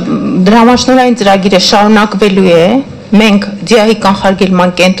 դրամաշնորհային ծրագիրը շարունակվելու է, մենք ՁԻԱՀ-ի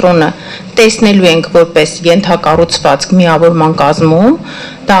կանխարգելման կենտրոնը տեսնելու ենք որպես ենթակառուցվածք միավորման կազմում,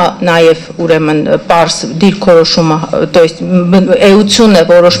 դա նաև ուրեմն պարզ դիրքորոշումը, то есть էությունը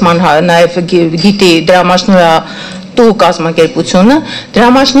որոշման նաև գիտի դրամաշնորհատու կազմակերպությունը,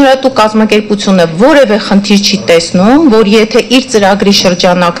 դրամաշնորհատու կազմակերպությունը որևէ խնդիր չի տեսնում, որ եթե իր ծրագրի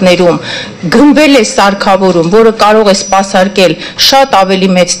շրջանակներում գնվել է սարքավորում, որը կարող է սպասարկել շատ ավելի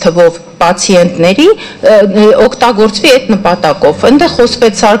մեծ թվով պացիենտների օգտագործվի այդ նպատակով։ Այնտեղ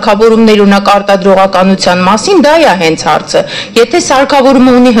խոսվեց սարքավորումների ունակ արտադրողականության մասին, դա է հենց հարցը։ Եթե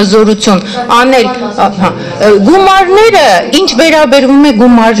սարքավորումը ունի հզորություն անել, գումարները, ինչ վերաբերվում է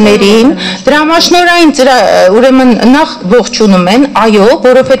գումարներին, դրամաշնորհային ուրեմն նախ ողջունում են, այո,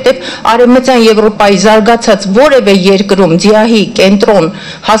 որովհետև Արևմտյան Եվրոպայի զարգացած որևէ երկրում ՁԻԱՀ-ի կենտրոն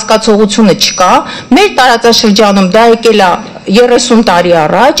հասկացողությունը չկա։ Մեր տարածաշրջանում դա եկել է 30 տարի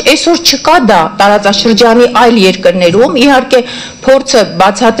առաջ, այսօր չկա դա տարածաշրջանի այլ երկրներում, իհարկե փորձը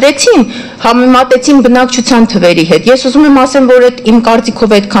բացատրեցին, համեմատեցին բնակչության թվերի հետ։ Ես ուզում եմ ասեմ, որ այդ իմ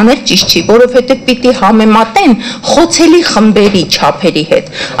կարծիքով այդքան էլ ճիշտ չի, որովհետև պիտի համեմատեն խոցելի խմբերի չափերի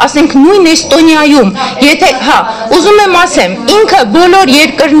հետ։ Ասենք նույն Էստոնիայում, եթե, ուզում եմ ասեմ, ինքը բոլոր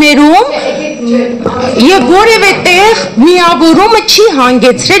երկրներում եւ որևէ տեղ միավորումը չի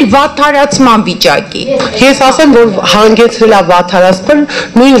հանգեցրել վատթարացման վիճակի։ Ես ասեմ, որ հանգեցրել է վատթարացման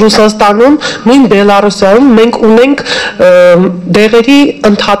նույն Ռուսաստանում, նույն Բելարուսիայում մենք ունենք դեղերի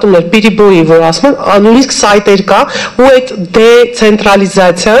ընդհատումներ, պիրիբոյի, որ ասում են, նույնիսկ սայտեր կա, ու այդ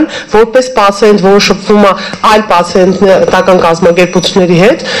դեցենտրալիզացիան, որպես պացիենտ, որը շփվում է այլ պացիենտական կազմակերպությունների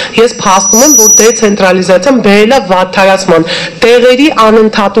հետ, ես փաստում եմ, որ դեցենտրալիզացիան բերել է վատթարացման, դեղերի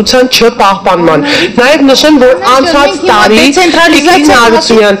անընդհատության չպահպանման։ Նաև նշեմ, որ անցած տարի Տիկին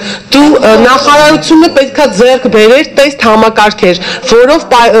Հարությունյան, դու նախարարությունը պետքա ձեռք բերեր տեստ համակարգեր,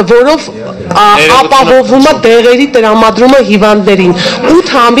 որով ապահովում է դեղերի տրամադրումը հիվանդներին։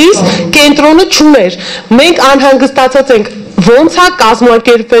 8 ամիս կենտրոնը չուներ։ Մենք անհանգստացած ենք ոնց է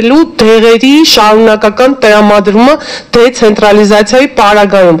կազմակերպելու դեղերի շարունակական տրամադրումը դեցենտրալիզացիայի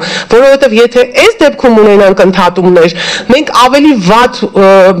պարագայում, որովհետև եթե այս դեպքում ունենանք ընդհատումներ, մենք ավելի վատ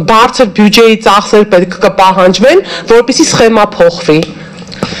բարձր բյուջեի ծախսեր պետք կպահանջվեն, որպեսզի սխեմա փոխվի։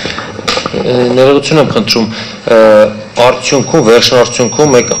 Ներողություն եմ խնդրում, արդյունքում,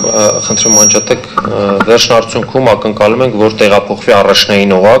 վերջնարդյունքում մեկ խնդրում անջատեք, վերջնարդյունքում ակնկալում ենք, որ տեղափոխվի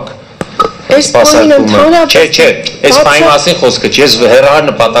առաջնային օղակ Չէ, այս բանի մասին խոսքը չի, ես հեռահար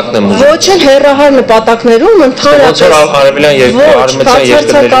նպատակն եմ ուզում։ Ոչ էլ հեռահար նպատակներում ընդհանրապես։ Ոնց որ արևելյան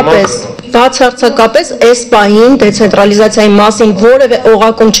երկրներում Բացարձակապես այս պահին դեցենտրալիզացիայի մասին որևէ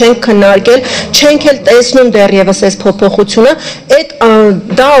օղակում չենք քննարկել, չենք էլ տեսնում դեռևս այս փոփոխությունը,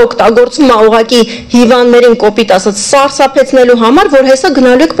 դա օգտագործվում է ուղղակի հիվանդներին կոպիտ ասած սարսափեցնելու համար, որ հեսա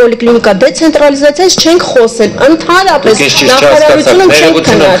գնալու եք պոլիկլինիկա, դեցենտրալիզացիայից չենք խոսել, ընդհանրապես նախարարությունում չենք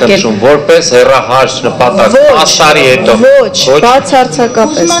քննարկել, որպես հեռահար նպատակ, 10 տարի հետո։ Ոչ,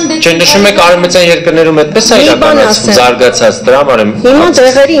 բացարձակապես։ Չնշում եք արևմտյան երկրներում այդպես է իրականացվում, զարգացած, դրա համար եմ։ Հիմա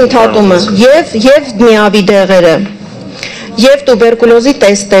դեղերի ընդհատումը եւ միավի դեղերը եւ տուբերկուլոզի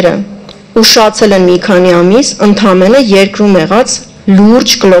տեստերը ուշացել են մի քանի ամիս, ընդամենը երկրում եղած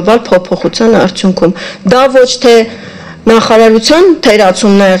լուրջ գլոբալ փոփոխության արդյունքում։ Դա ոչ թե նախարարության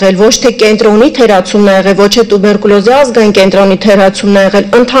թերացումն է եղել, ոչ թե կենտրոնի թերացումն է եղել, ոչ թե տուբերկուլոզի ազգային կենտրոնի թերացումն է եղել,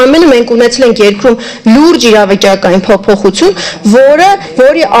 ընդհանրապես մենք ունեցել ենք երկրում լուրջ իրավիճակային փոփոխություն,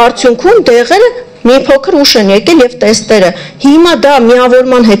 որի արդյունքում դեղերը մի փոքր ուշ են եկել եւ տեստերը։ Հիմա դա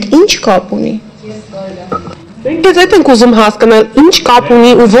միավորման հետ ինչ կապ ունի։ Մենք այդ ենք ուզում հասկանալ, ինչ կապ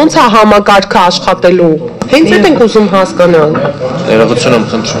ունի ու ոնց է համակարգը աշխատելու։ Հենց այդ ենք ուզում հասկանալ։ Ներողություն եմ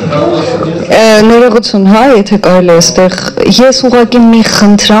խնդրում։ Ներողություն, հա, եթե կարելի է այստեղ ես ուղղակի մի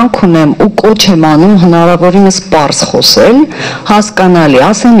խնդրանք ունեմ ու կոչ եմ անում հնարավորինս պարզ խոսել, հասկանալի,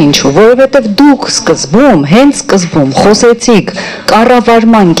 ասեմ ինչու, որովհետև դուք սկզբում, հենց սկզբում խոսեցիք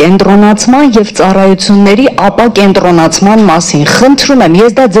կառավարման կենտրոնացման եւ ծառայությունների ապակենտրոնացման մասին։ Խնդրում եմ,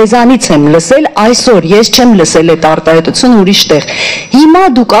 ես դա ձեզանից եմ լսել, այսօր ես չեմ լսել այդ արտահայտությունը ուրիշ տեղ։ Հիմա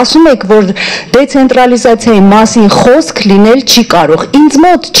դուք ասում եք, որ դեցենտրալիզացիայի մասին խոսք լինել չի կարող։ Ինձ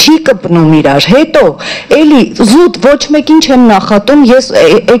մոտ չի կպնում իրար։ Հետո էլի զուտ ոչ մեկին չեմ նախատում, ես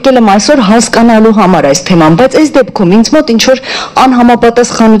եկել եմ այսօր հասկանալու համար այս թեման, բայց այս դեպքում ինձ մոտ ինչ որ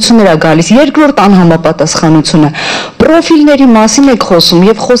անհամապատասխանություններ է գալիս։ Երկրորդ անհամապատասխանությունը պրոֆիլների մասին եք խոսում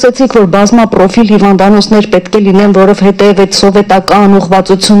եւ խոսեցիք, որ բազմապրոֆիլ հիվանդանոցներ պետք է լինեն, որովհետեւ այդ սովետական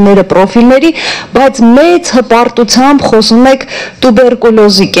ուղղվածությունները պրոֆիլների, բայց մեծ հպարտությամբ խոսում եք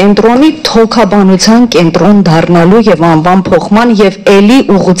տուբերկուլոզի կենտրոնի թոքաբանության կենտրոն դառնալու եւ անվան փոխման եւ էլի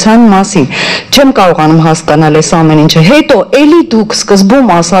ուղղության մասին։ Չեմ կարողանում հասկանալ այս ամեն ինչը։ Հետո էլի դուք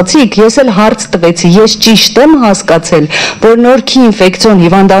սկզբում ասացիք, ես էլ հարց տվեցի, ես ճիշտ եմ հասկացել, որ Նորքի ինֆեկցիոն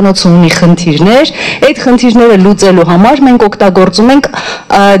հիվանդանոցը ունի խնդիրներ, այդ խնդիրները լուծելու համար մենք օգտագործում ենք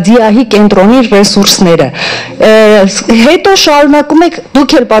ՁԻԱՀ-ի կենտրոնի ռեսուրսները։ Հետո շարունակում եք,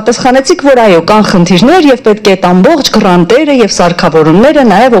 դուք էլ պատասխանեցիք, որ այո, կան խնդիրներ եւ պետք է այդ ամբողջ գրանտերը եւ սարքավորումները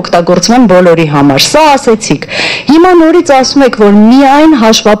նաեւ օգտագործվեն բոլորի համար։ Սա ասեցիք։ Հիմա նորից ասում եք, որ միայն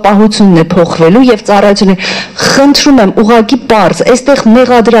հաշվապահությունն է փոխվելու եւ ծառայությունները։ Խնդրում եմ, ուղղակի պարզ, այստեղ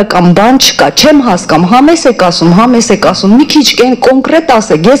մեղադրական բան չկա, չեմ հասկանում, համես եք ասում, մի քիչ կոնկրետ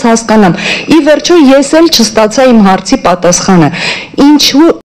ասեք, ես հասկանամ։ Ի վերջո ես էլ չստացա իմ հարցի պատասխանը։ Ինչու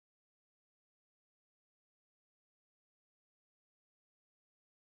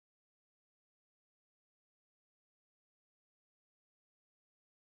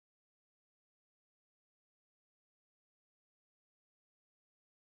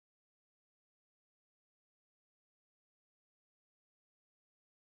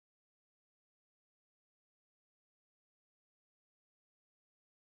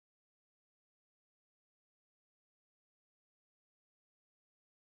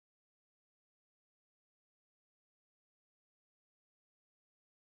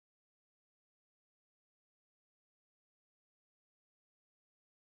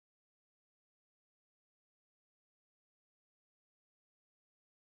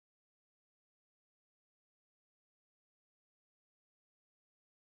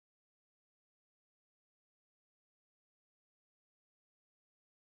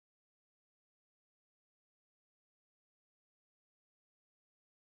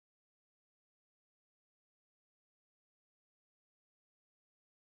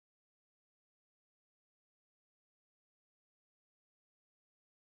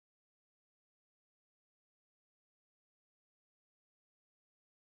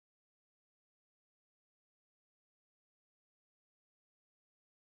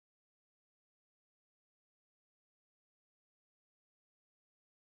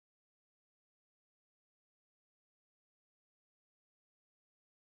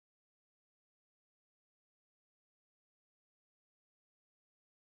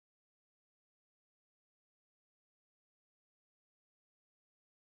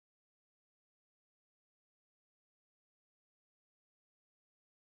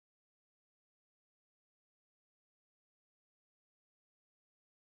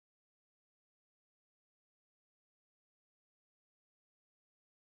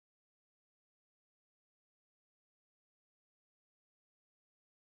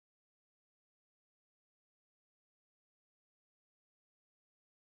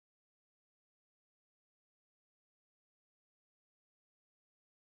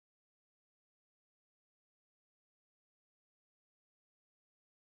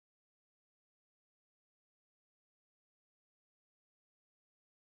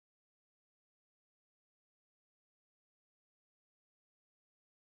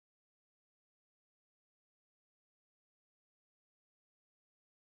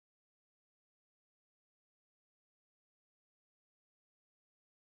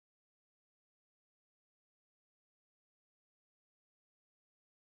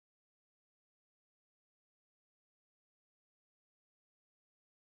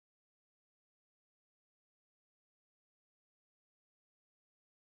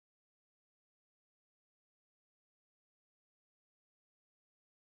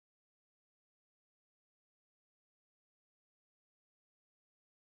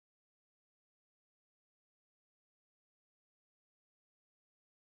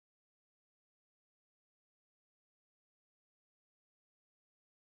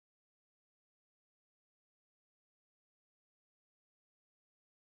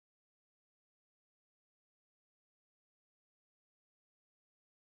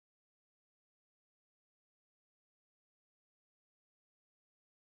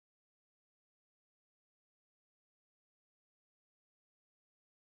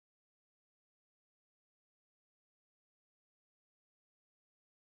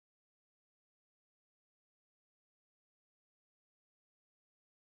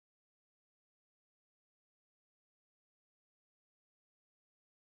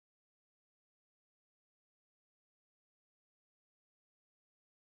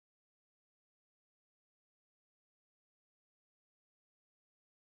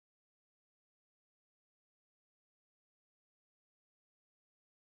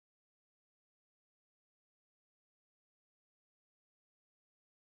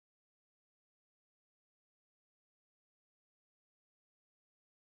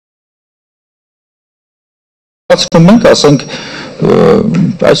մենք ասենք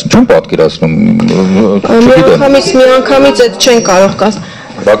այս չեմ պատկերացնում միանգամից այդ չեն կարող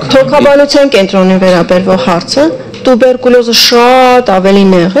թոքաբանության կենտրոնի վերաբերվող հարցը տուբերկուլոզը շատ ավելի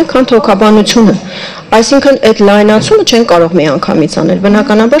նեղ է, քան թոքաբանությունը, այսինքն այդ լայնացումը չեն կարող միանգամից անել,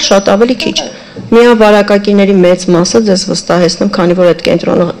 բնականաբար շատ ավելի քիչ։ Միավարակակիների մեծ մասը ձեզ վստահեցնում, քանի որ այդ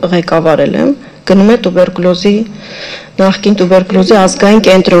կենտրոնը ղեկավարել եմ, գնում է տուբերկուլոզի նախկին տուբերկուլոզի ազգային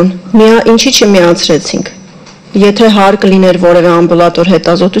կենտրոն։ Ինչի չմիացրեցինք։ Եթե հարկ լիներ որևէ ամբուլատոր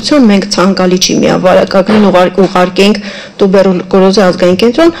հետազոտություն, մենք ցանկալի չի միավարակակին ուղարկենք տուբերկուլոզի ազգային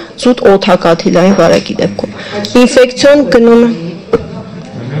կենտրոն զուտ օդակաթիլային վարակի դեպքում։ Ինֆեկցիոն գնում է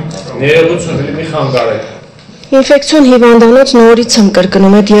Ներողություն, մի խանգարեք։ Ինֆեկցիոն հիվանդանոց նորից եմ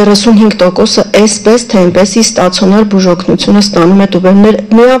կրկնում այդ 35%-ը այսպես թե այնպեսի ստացիոնար բուժօգնությունը ստանում է տուբերներ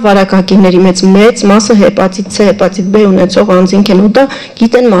միավարակակիների մեծ մասը հեպատիտ C, հեպատիտ B ունեցող անձինք են ու դա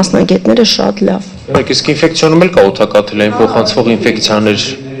գիտեն մասնագետները շատ լավ։ Իսկ ինֆեկցիոնում էլ կա օդակաթիլային փոխանցվող ինֆեկցիաներ։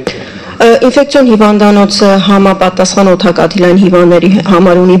 Ինֆեկցիոն հիվանդանոցը համապատասխան օդակաթիլային հիվանդների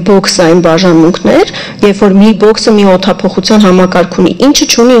համար ունի բոքսային բաժանմունքներ, երբ որ մի բոքսը մի օդափոխության համակարգ ունի, ինչը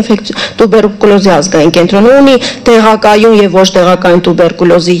չունի տուբերկուլոզի ազգային կենտրոնը ունի տեղակայուն եւ ոչ տեղակայուն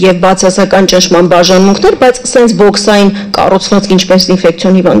տուբերկուլոզի եւ բացասական ճնշման բաժանմունքներ, բայց սենց բոքսային կառուցվածք ինչպես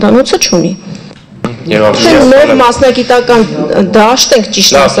ինֆեկցիոն հիվանդանոցը չունի։ Մեր մասնագիտական դաշտ ենք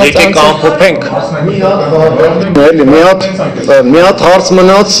ճիշտ ասած։ Եկեք ամփոփենք։ Մի հատ հարց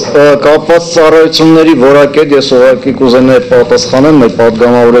մնաց կապված ծառայությունների որակետ ես ուղղակի կուզենայի պատասխանեմ մեր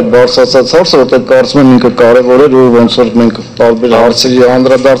падգամավոր այդ բարձրացած հարցը, որտեղ կարծում եմ ինքը կարևոր էր ու ոնց որ մենք տարբեր հարցերի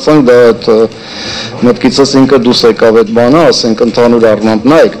անդրադարձանք, դա այդ մտքիցս ինքը դուրս եկավ այդ բանը, ասենք ընդհանուր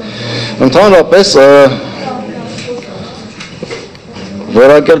առմամբ նայեք։ Ընդհանրապես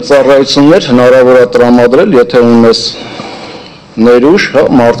որակել ծառայություններ հնարավոր է տրամադրել, եթե ունես ներուժ,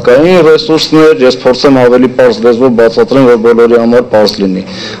 մարդկային ռեսուրսներ, ես փորձեմ ավելի պարզ լեզվով բացատրեմ, որ բոլորի համար պարզ լինի։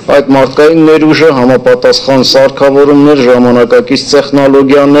 Այդ մարդկային ներուժը համապատասխան սարքավորումներ, ժամանակակից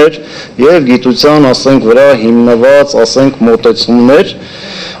տեխնոլոգիաներ եւ գիտության, ասենք, վրա հիմնված, ասենք, մոտեցումներ,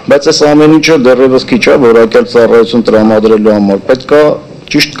 բայց այս ամեն ինչը դեռևս քիչ է որակել ծառայություն տրամադրելու համար։ Պետք է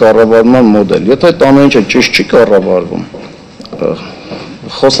ճիշտ կառավարման մոդել։ Եթե այդ ամեն ինչը ճիշտ չի կառավարվում,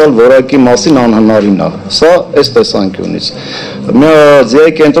 խոսալ որակի մասին անհնարին է։ Սա այս տեսանկյունից։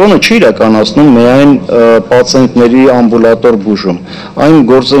 ՁԻԱՀ կենտրոնը չի իրականացնում միայն պացիենտների ամբուլատոր բուժում։ Այն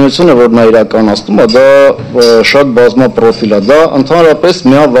գործունեությունը, որ նա իրականացնում է, դա շատ բազմապրոֆիլ է։ Դա ընդհանրապես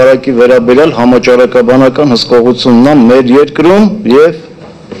միավարակի վերաբերյալ համաճարակաբանական հսկողությունն է մեր երկրում եւ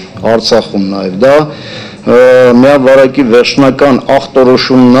Արցախում նաեւ։ Դա միավարակի վերջնական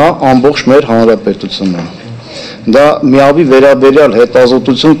ախտորոշումն է ամբողջ մեր հանրապետությունում։ Դա միավի վերաբերյալ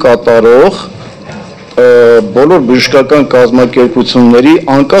հետազոտություն կատարող բոլոր բժշկական կազմակերպությունների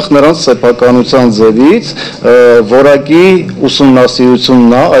անկախ նրանց սեփականության ձևից որակի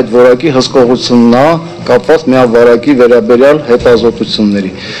ուսումնասիրությունն է, այդ որակի հսկողությունն է կապված միավարակի վերաբերյալ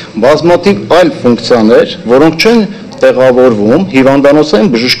հետազոտությունների։ Բազմաթիվ այլ ֆունկցիաներ, որոնք չեն տեղավորվում հիվանդանոցային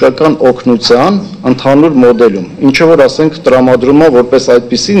բժշկական օգնության ընդհանուր մոդելում, ինչը որ ասենք տրամադրում է որպես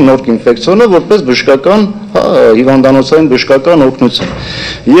այդպիսի նորք ինֆեկցիոնը, որպես բժշկական հիվանդանոցային բժշկական օգնություն։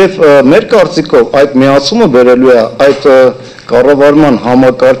 Եվ մեր կարծիքով այդ միացումը բերելու է այդ կառավարման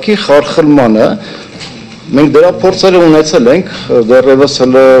համակարգի խարխլմանը։ Մենք դրա փորձերը ունեցել ենք դեռևս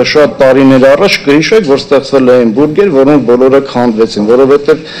շատ տարիներ առաջ, կհիշեք, որ ստեղծվել էին բուրգեր, որոնք բոլորը քանդվեցին,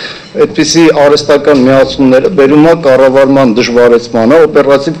 որովհետև այդպիսի արհեստական միացումները բերում է կառավարման դժվարեցմանը,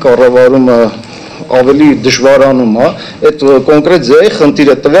 օպերատիվ կառավարումը ավելի դժվարանում է, այդ կոնկրետ ԶԻԱՀ-ի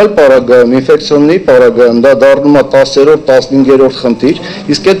խնդիրը տվյալ պարագայում, ինֆեկցիոնի պարագայում դա դառնում է 10-րդ, 15-րդ խնդիր,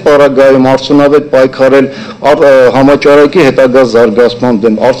 իսկ այդ պարագայում արդյունավետ պայքարել համաճարակի հետագա զարգացման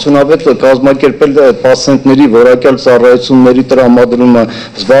դեմ, արդյունավետ կազմակերպել պացիենտների որակյալ ծառայությունների տրամադրումը,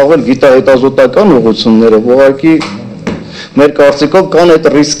 զբաղվել գիտահետազոտական ուղղություններով, ուղղակի մեր կարծիքով կան այդ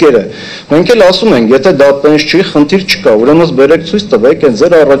ռիսկերը։ Մենք էլ ասում ենք, եթե դա տենց չի, խնդիր չկա, ուրեմն բերեք ցույց տվեք այն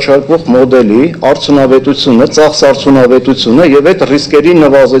ձեր առաջարկվող մոդելի արդյունավետությունը, ծախս արդյունավետությունը եւ այդ ռիսկերի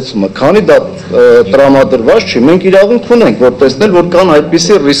նվազեցումը։ Քանի դա տրամադրված չի, մենք իրավունք ունենք, որ տեսնել, որ կան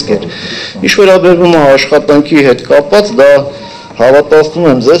այդպիսի ռիսկեր։ Ինչ վերաբերում է աշխատանքի հետ կապված, դա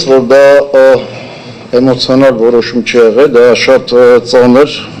հավատացնում եմ ձեզ, որ դա էմոցիոնալ որոշում չի եղել, դա շատ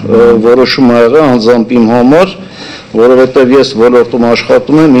ծանր որոշում ա եղել անձամբ իմ համար, որովհետև ես ոլորտում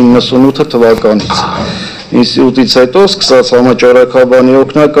աշխատում եմ 98 թվականից։ Ինստիտուտից հետո սկսած համաճարակաբանի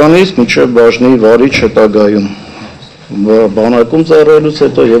օգնականից մինչև բաժնի վարիչ հետագայում, բանակում ծառայելուց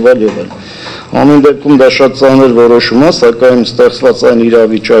հետո եւ այլ եւ այլ։ Ամեն դեպքում դա շատ ծանր որոշում է, սակայն ստեղծված այն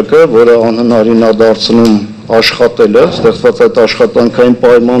իրավիճակը, որը անհնարին է դարձնում աշխատելը, ստեղծված այդ աշխատանքային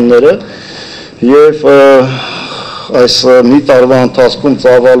պայմանները եւ այս մի տարվա ընթացքում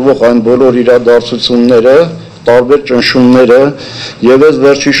ծավալվող այն բոլոր իրադարձությունները, տարբեր ճնշումները եւ այս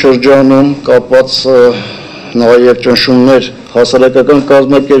վերջի շրջանում կապված նաեւ ճնշումներ հասարակական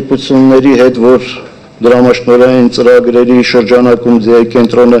կազմակերպությունների հետ, որ դրամաշնորհային ծրագրերի շրջանակում ՁԻԱՀ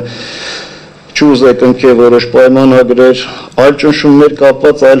կենտրոնը չուզե կնքել որոշ պայմանագրեր, այլ ճնշումներ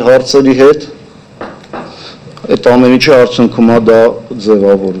կապված այլ հարցերի հետ, այդ ամեն ինչի արդյունքում դա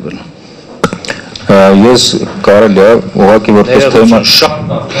ձևավորվել։ Ես կարելի է ուղղակի որպես թեմա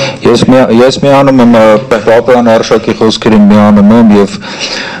ես միանում եմ Պապյան Արշակի խոսքերին միանում եմ եւ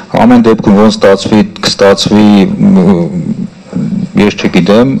ամեն դեպքում ոնց կստացվի ես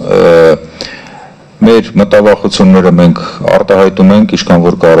չգիտեմ մեր մտավախությունները մենք արտահայտում ենք ինչքան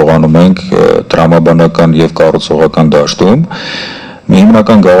որ կարողանում ենք տրամաբանական եւ կառուցողական դաշտում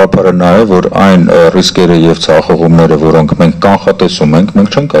հիմնական գաղափարը նա է որ այն ռիսկերը եւ ցախողումները որոնք մենք կանխատեսում ենք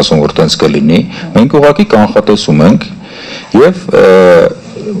մենք չենք ասում որ տենց կլինի մենք ուղղակի կանխատեսում ենք եւ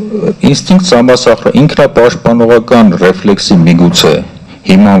ինստինկտ համասախրը ինքնապաշտպանողական ռեֆլեքսի միգուցե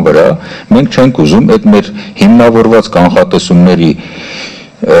հիման վրա մենք չենք ուզում այդ մեր հիմնավորված կանխատեսումների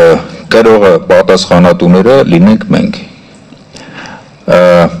կրողը պատասխանատուները լինենք մենք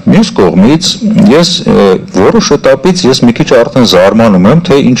Մյուս կողմից ես որոշ этаպից ես մի քիչ արդեն զարմանում եմ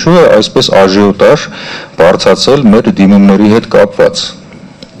թե ինչու է այսպես աժիոտաժ բարձրացել մեր դիմումների հետ կապված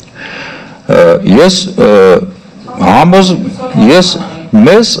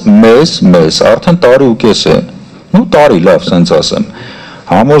մեզ արդեն տարի ու կես է ու տարի լավ սենց ասեմ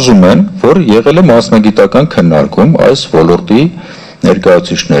համոզում են որ եղել է մասնագիտական քննարկում այս ոլորտի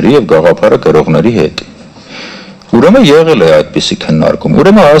ներկայացուցիչների եւ գաղափարը կրողների հետ Ուրեմն եղել է այդպիսի քննարկում։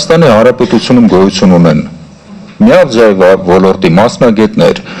 Ուրեմն Հայաստանի Հանրապետությունում գոյություն ունեն միաձայնվա ոլորտի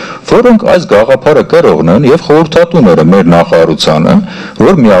մասնագետներ, որոնք այս գաղափարը կրողն են եւ խորհրդատուները մեր նախարարությանը,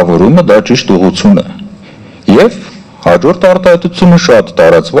 որ միավորումը դա ճիշտ ուղղություն է։ Եվ հաջորդ արտահայտությունը շատ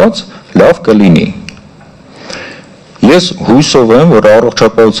տարածված լավ կլինի։ Ես հույսով եմ, որ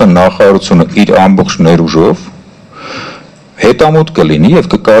առողջապահության նախարարությունը իր ամբողջ ներուժով հետամուտ կլինի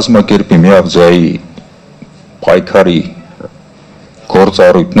եւ կկազմակերպի միաձայնի պայքարի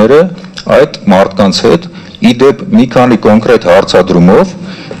գործառույթները այդ մարդկանց հետ իդեպ մի քանի կոնկրետ հարցադրումով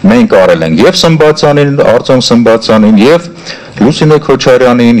մենք արել ենք եւ Սմբացյանին, Արտոմ Սմբացյանին եւ Լուսինե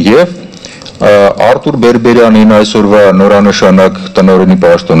Քոչարյանին եւ Արտուր Բերբերյանին այսօրվա նորանշանակ տնօրենի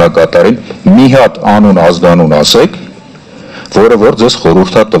պաշտոնակատարին մի հատ անուն ազգանուն ասեք որը որ ձեզ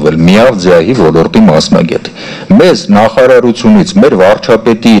խորհուրդ է տվել միավ ՁԻԱՀ-ի ոլորտի մասնագետ մեզ նախարարությունից մեր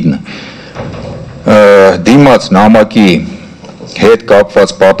վարչապետին դիմաց նամակի հետ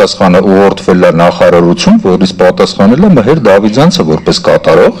կապված պատասխանը ուղղորդվել է նախարարություն, որից պատասխանել է Մհեր Դավիթյանցը որպես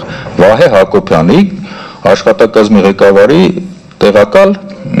կատարող, Վահե Հակոբյանի աշխատակազմի ղեկավարի տեղակալ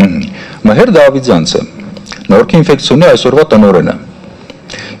Մհեր Դավիթյանցը, Նորքի ինֆեկցիոնի այսօրվա տնօրենը։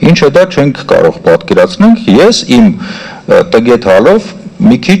 Ինչ է դա չենք կարող պատկերացնենք, ես իմ տգետ հալով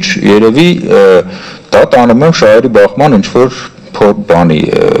մի քիչ երևի դա տանում եմ շահերի բախման ինչ-որ բանի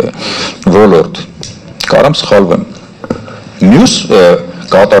ոլորտ, կարամ սխալվեմ։ Մյուս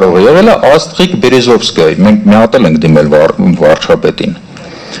կատարողը եղել է Աստղիկ Բերեզովսկայի, մենք մի հատ ենք դիմել վարչապետին։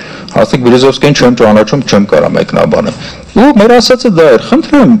 Աստղիկ Բերեզովսկային չեմ ճանաչում, չեմ կարա մեկնաբանել։ Ու մեր ասածը դա էր,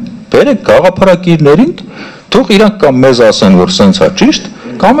 խնդրեմ, բերեք գաղափարակիրներին, թող իրանք կամ մեզ ասեն, որ սենց է ճիշտ,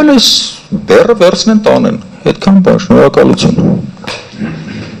 կամ էլ էս բեռը վերցնեն տանեն։ Այդքան բան, շնորհակալություն։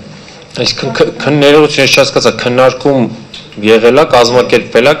 Այսինքն ներողություն, ես չհասկացա, քննարկում եղել է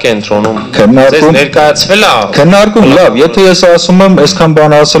կազմակերպվել է կենտրոնում ձեզ ներկայացվել է քննարկում լավ եթե ես ասում եմ այսքան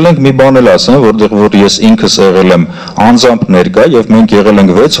բան ասել ենք մի բան էլ ասեմ որտեղ որ ես ինքս եղել եմ անձամբ ներկա եւ մենք եղել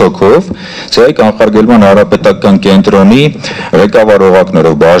ենք 6 հոգով ԶԻԱՀ կանխարգելման հանրապետական կենտրոնի ղեկավար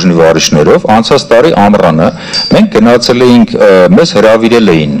օղակներով բաժնի վարիչներով անցած տարի ամռանը մենք գնացել էինք մեզ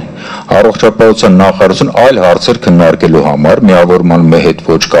հրավիրել էին առողջապահության նախարարություն այլ հարցեր քննարկելու համար միավորման հետ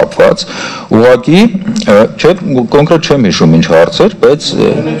ոչ կապված ուղղակի չէ կոնկրետ չեմ հիշում ինչ հարցեր բայց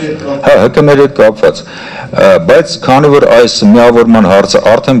հա ՀԿ-ների հետ կապված բայց քանի որ այս միավորման հարցը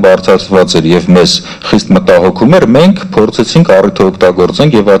արդեն բարձրացված էր եւ մեզ խիստ մտահոգում էր մենք փորձեցինք առիթը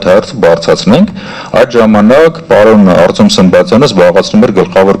օգտագործենք եւ այդ հարցը բարձրացնենք այդ ժամանակ պարոն Արտոմ Սմբացյանը զբաղեցնում էր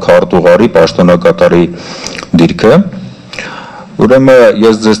գլխավոր քարտուղարի պաշտոնակատարի դիրքը Ուրեմն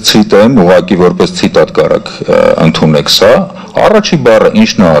ես ձեզ ցիտեմ, ուղղակի որպես ցիտատ կարակ ընդունեք սա, առաջի բառը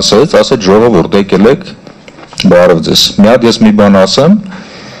ինչն է ասեց ժողովուրդ եկել եք, բարև ձեզ, մի հատ ես մի բան ասեմ,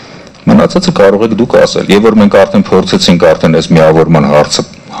 մնացածը կարող եք դուք ասել, եւ որ մենք արդեն փորձեցինք արդեն այս միավորման հարցը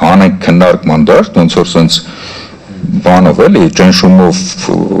հանենք քննարկման դաշտ, ոնց որ սենց բանով էլի, ճնշումով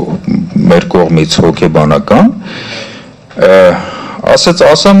մեր կողմից հոգեբանական,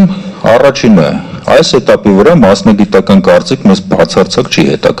 ասեմ առաջինը Այս этаպի վրա մասնագիտական կարծիք մեզ բացարձակ չի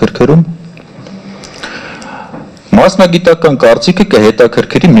հետաքրքրում։ Մասնագիտական կարծիքը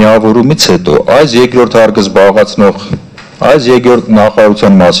կհետաքրքրի միավորումից հետո այս երկրորդ հարկը զբաղեցնող, այս երկրորդ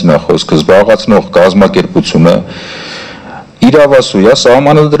նախարարության մասին է խոսքը, զբաղեցնող կազմակերպությունը իրավասու է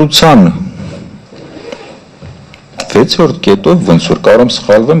սահմանադրության 6-րդ կետով ոնց որ կարող եմ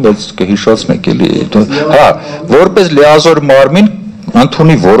սխալվեմ, բայց կհիշացնեք էլի, հա, որպես լիազոր մարմին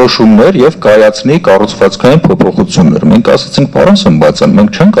ընդունի որոշումներ եւ կայացնի կառուցվածքային փոփոխություններ։ Մենք ասացինք, պարոն Սմբացյան, մենք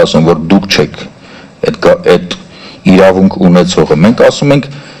չենք ասում, որ դուք չեք այդ իրավունք ունեցողը, մենք ասում ենք,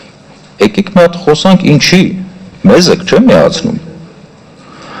 եկեք մի հատ խոսանք ինչի, մեզ եք չէ միացնում։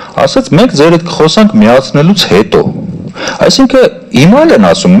 Ասած մենք ձեր հետ խոսանք միացնելուց հետո։ Այսինքն հիմա են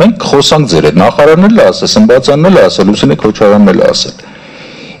ասում, մենք խոսանք ձեր հետ, նախարարն էլ ասել, Սմբացյանն էլ ասել, Լուսինե Քոչարյանն էլ ասել։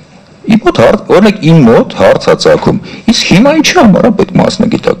 Օրինակ իմ մոտ հարց է ծագում, իսկ հիմա ինչի համար է պետք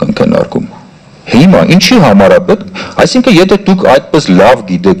մասնագիտական քննարկում։ Հիմա ինչի համար է պետք, այսինքն եթե դուք այդպես լավ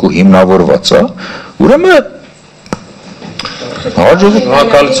գիտեք ու հիմնավորված է, ուրեմն խնդրում եմ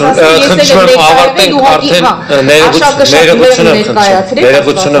ավարտենք արդեն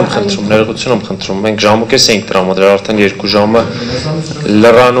ներողություն եմ խնդրում, մենք ժամուկես էինք տրամադրել, արդեն 2 ժամը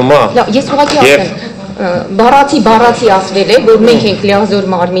լրանում է։ Ես ուղղակի ասեմ, բառացի ասվել է, որ մենք ենք լիազոր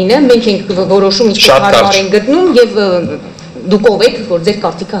մարմինը, մենք ենք որոշում ինչպես հարմար են գտնում եւ դուք ով եք, որ ձեր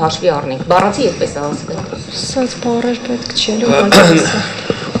կարծիքը հաշվի առնենք։ Բառացի այդպես է ասվել։ Սենց բառեր պետք չէ։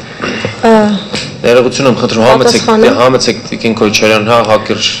 Ներողություն եմ խնդրում, համեցեք Տիկին Քոչարյան, հա,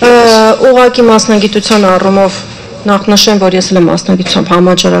 հակիրճ։ Ուղղակի մասնագիտության առումով նախ նշեմ, որ ես էլ եմ մասնագիտությամբ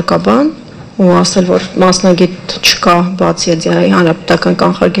համաճարակաբան ու ասել, որ մասնագիտ չկա բացի ՁԻԱՀ-ի հանրապետական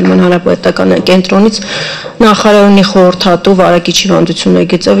կանխարգելման հանրապետական կենտրոնից նախարարի խորհրդատու վարակիչ հիվանդությունների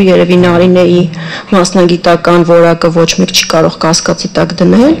գծով երևի Նարինեի մասնագիտական որակը ոչ մեկ չի կարող կասկածի տակ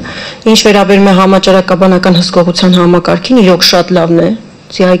դնել։ Ինչ վերաբերում է համաճարակաբանական հսկողության համակարգին, իրոք շատ լավն է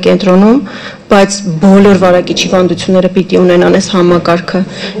ԶԻԱՀ-ի կենտրոնում, բայց բոլոր վարակիչ հիվանդությունները պիտի ունենան այս համակարգը։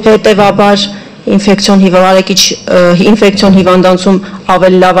 Հետևաբար ինֆեկցիոն հիվանդանոցում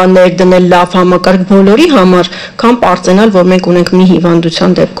ավելի լավ է ներդնել լավ համակարգ բոլորի համար, քան պարծենալ, որ մենք ունենք մի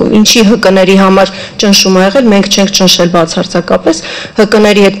հիվանդության դեպքում։ Ինչի ՀԿ-ների համար ճնշում ա եղել, մենք չենք ճնշել բացարձակապես,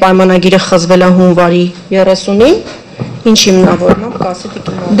 ՀԿ-ների հետ պայմանագիրը խզվել է հունվարի 30-ին, ինչ հիմնավորմամբ կասետիկ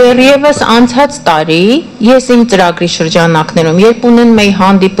Դեռևս անցած տարի ես իմ ծրագրի շրջանակներում, երբ ունեն մեի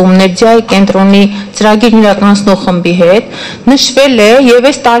հանդիպումներ ՁԻԱՀ-ի կենտրոնի ծրագիրն իրականացնող խմբի հետ, նշվել է եւ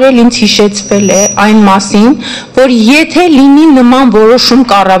այս տարի էլ ինձ հիշեցվել է այն մասին, որ եթե լինի նման որոշում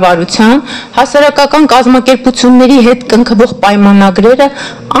կառավարության, հասարակական կազմակերպությունների հետ կնքվող պայմանագրերը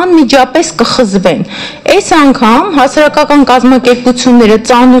անմիջապես կխզվեն։ Այս անգամ հասարակական կազմակերպությունները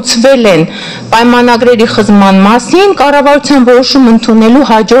ծանուցվել են պայմանագրերի խզման մասին կառավարության որոշում ընդունելու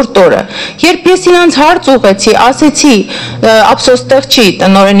հաջորդ օրը։ Երբ ես իրանց հարց ուղեցի, ասեցի, ափսոս տեղ չի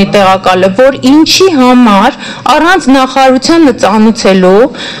տնօրենի տեղակալը, որ ինչի համար առանց նախարարությանը ծանուցելու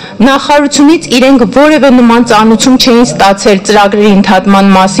նախարարությունից իրենք որևէ նման ծանուցում չէին ստացել ծրագրերի ընդհատման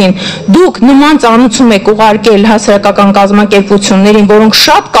մասին։ Դուք նման ծանուցում եք ուղարկել հասարակական կազմակերպություններին, որոնք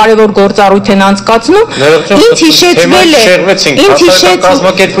շատ կարևոր գործառույթ են անցկացնում, ինձ հիշեցվել է,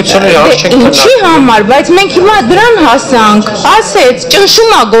 ինչի համար, բայց մենք հիմա դրան հասանք, ասեց,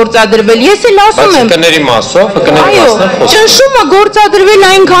 ճնշում է գործադրվել, ես էլ ասում եմ, ճնշում է գործադրվել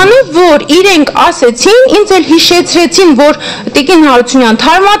այնքանով, որ իրենք ասեցին, ինձ էլ հիշեցրեցին, որ Տիկին Հարությունյան,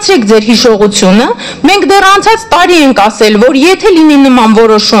 թարմացրեք ձեր հիշողությունը, մենք դեռ անցած տարի ենք ասել, որ եթե լինի նման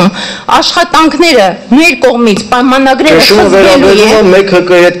որոշում, աշխատանքները մեր կողմից պայմանագրերը խզվելու է, մեկ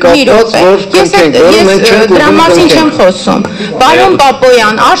ՀԿ-ի հետ կապված, որ քննենք, որը մենք չենք դրա մասին չեմ խոսում։ Պարոն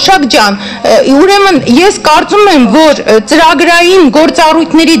Պապոյան, Արշակ ջան, ուրեմն ես կարծում եմ, որ ծրագրային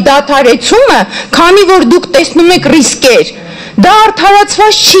գործառույթների դադարեցումը, քանի որ դուք տեսնում եք ռիսկեր, դա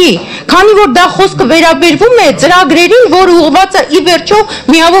արդարացված չի, քանի որ դա խոսքը վերաբերվում է ծրագրերին, որ ուղղված է ի վերջո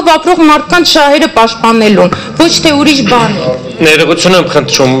միավոր ապրող մարդկանց շահերը պաշտպանելուն, ոչ թե ուրիշ բան։ Ներողություն եմ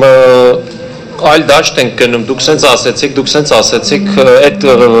խնդրում, այլ դաշտ ենք գնում, դուք սենց ասեցիք, այդ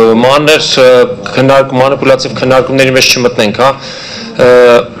մանր մանիպուլյատիվ քննարկումների մեջ չմտնենք, հա։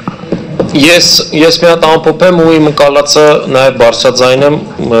 Ես մի հատ ամփոփեմ ու իմ ընկալածը նաև բարձրաձայնեմ,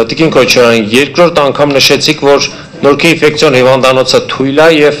 Տիկին Քոչարյան, երկրորդ անգամ նշեցիք, որ Նորքի ինֆեկցիոն հիվանդանոցը թույլ է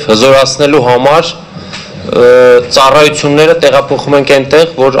եւ հզորացնելու համար ծառայությունները տեղափոխում ենք այնտեղ,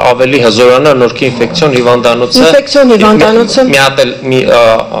 որ ավելի հզորանա Նորքի ինֆեկցիոն հիվանդանոցը։ Ինֆեկցիոն հիվանդանոցը մի հատ էլ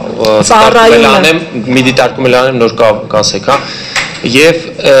մի դիտարկում էլ անեմ, նոր կասեք, հա։ Եվ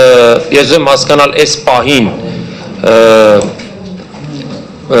ես եմ հասկանալ այս պահին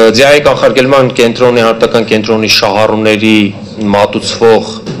ՁԻԱՀ-ի կանխարգելման կենտրոնի, հանրապետական կենտրոնի շահառուների մատուցվող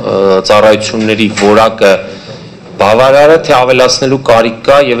ծառայությունների որակը բավարար է, թե ավելացնելու կարիք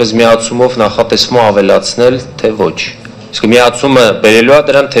կա եւ այս միացումով նախատեսվում ավելացնել, թե ոչ։ Իսկ միացումը բերելու է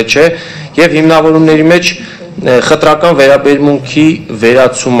դրան, թե չէ, եւ հիմնավորումների մեջ խտրական վերաբերմունքի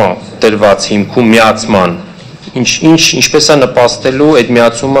վերացումը դրված հիմքում միացման, ինչպես է նպաստելու այդ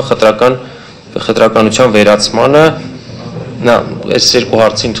միացումը խտրականության վերացմանը, այս երկու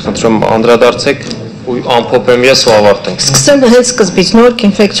հարցին խնդրում անդրադարձեք ու ամփոփեմ ես ու ավարտենք։ Սկսեմ հենց սկզբից, Նորք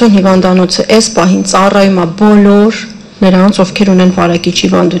ինֆեկցիոն հիվանդանոցը այս պահին ծառայում է բոլոր նրանց, ովքեր ունեն վարակիչ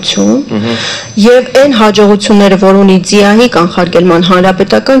հիվանդություն, եւ այն հաջողությունները, որ ունի ՁԻԱՀ-ի կանխարգելման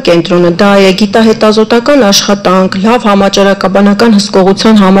հանրապետական կենտրոնը, դա է գիտահետազոտական աշխատանք, լավ համաճարակաբանական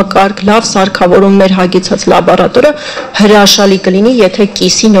հսկողության համակարգ, լավ սարքավորումներ հագեցած լաբորատորը հրաշալի կլինի, եթե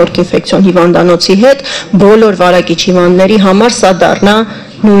կիսի Նորք ինֆեկցիոն հիվանդանոցի հետ բոլոր վարակիչ հիվանդների համար սա դառնա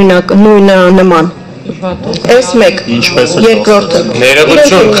նման։ Այս մեկ, երկրորդը։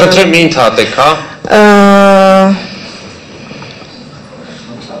 Ներողություն, խնդրեմ մի ընդհատեք, հա։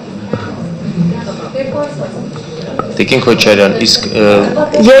 Տիկին Քոչարյան, իսկ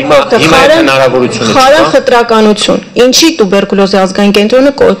հիմա հնարավորությունը խարան խտրականություն։ Ինչի տուբերկուլոզի ազգային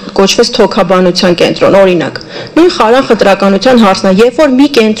կենտրոնը կոչվեց թոքաբանության կենտրոն, օրինակ։ Նույն խարան խտրականության հարցն է, երբ որ մի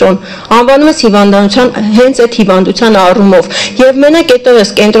կենտրոն անվանում ես հիվանդանոցան հենց այդ հիվանդության առումով, եւ մենակ այդտեղ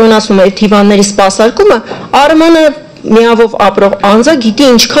ես կենտրոնացում այդ հիվանդների սպասարկումը, Արմանը միավով ապրող անձը գիտի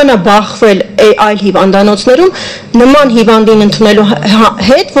ինչքան է բախվել այլ հիվանդանոցներում նման հիվանդին ընդունելու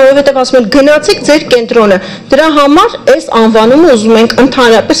հետ, որովհետև ասում են գնացեք ձեր կենտրոնը։ Դրա համար այս անվանումը ուզում ենք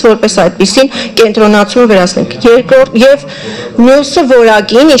ընդհանրապես որպես այդպիսին կենտրոնացումը վերացնենք։ Երկրորդ եւ մյուսը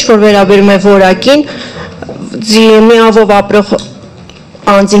որակին, ինչ որ վերաբերում է որակին, միավով ապրող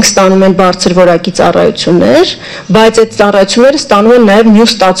անձինք ստանում են բարձր որակի ծառայություններ, բայց այդ ծառայությունները ստանում են նաև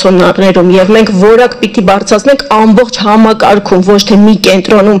մյուս ստացիոնարներում եւ մենք որակ պիտի բարձրացնենք ամբողջ համակարգում, ոչ թե մի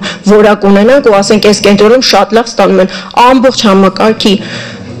կենտրոնում որակ ունենանք ու ասենք այս կենտրոնում շատ լավ ստանում են, ամբողջ համակարգի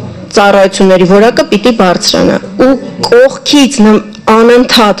ծառայությունների որակը պիտի բարձրանա ու կողքից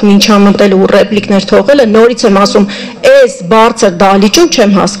անընդհատ մինչամտել ու ռեպլիկներ թողելը նորից եմ ասում, այս բարձր դահլիճում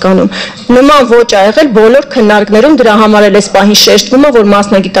չեմ հասկանում։ Նման ոչ ա եղել բոլոր քննարկներում, դրա համար էլ այս պահին շեշտվում է, որ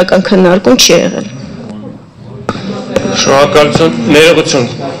մասնագիտական քննարկում չի եղել։ Շնորհակալություն, ներողություն։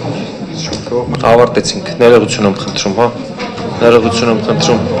 Ավարտեցինք, ներողություն եմ խնդրում, հա։ Ներողություն եմ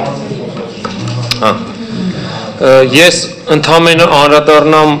խնդրում։ Հա։ Ես ընդհանրապես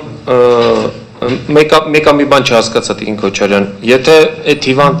անդրադառնամ Մեկը մի բան չհասկացա Տիկին Քոչարյան, եթե այդ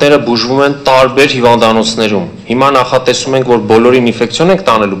հիվանդները բուժվում են տարբեր հիվանդանոցներում, հիմա նախատեսում ենք, որ բոլորին ինֆեկցիոն ենք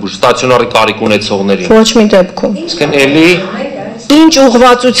տանելու բուժ, ստացիոնարի կարիք ունեցողներին։ Ոչ մի դեպքում։ Իսկ էլի ինչ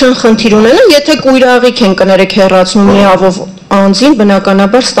ուղղվածության խնդիր ունենա, եթե կույրաղիք են կներեք հեռացնում միավով անձին,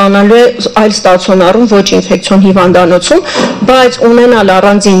 բնականաբար ստանալու է այլ ստացիոնարում, ոչ ինֆեկցիոն հիվանդանոցում, բայց ունենալ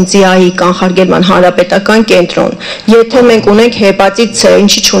առանձին ԶԻԱՀ-ի կանխարգելման հանրապետական կենտրոն։ Եթե մենք ունենք հեպատիտ C,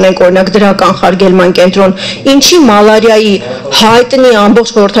 ինչի չունենք օրինակ դրա կանխարգելման կենտրոն, ինչի մալարիայի հայտնի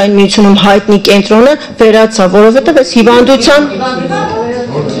ամբողջ խորհրդային միությունում հայտնի կենտրոնը վերացավ, որովհետև այս հիվանդության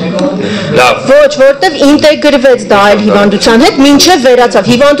Ոչ, որտեվ ինտեգրվեց դա այլ հիվանդության հետ, մինչև վերացավ։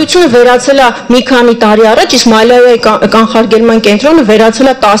 Հիվանդությունը վերացել է մի քանի տարի առաջ, իսկ մալարիայի կանխարգելման կենտրոնը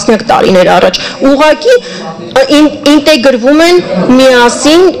վերացել է տասնյակ տարիներ առաջ։ Ուղղակի ինտեգրվում են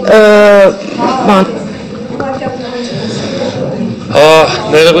միասին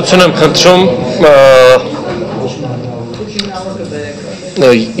Ներողություն եմ խնդրում,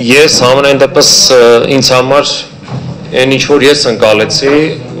 ես համենայն դեպս ինձ համար այն ինչ որ ես ընկալեցի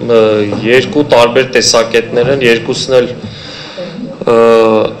երկու տարբեր տեսակետներ են, երկուսն էլ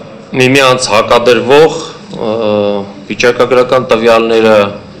միմյանց հակադրվող վիճակագրական տվյալները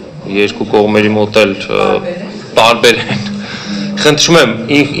երկու կողմերի մոտ էլ տարբեր են։ Խնդրում եմ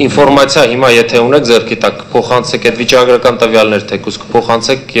ինֆորմացիա հիմա եթե ունեք ձեռքի տակ փոխանցեք այդ վիճակագրական տվյալներ թեկուզ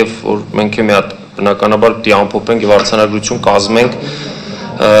կփոխանցեք եւ որ մենք մի հատ բնականաբար պիտի ամփոփենք եւ արձանագրություն կազմենք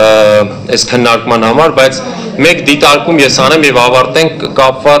այս քննարկման համար, բայց մեկ դիտարկում ես անեմ եւ ավարտենք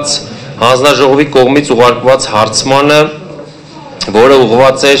կապված հանձնաժողովի կողմից ուղարկված հարցմանը, որը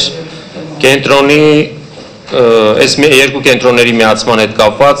ուղղված էր կենտրոնի այս երկու կենտրոնների միացման հետ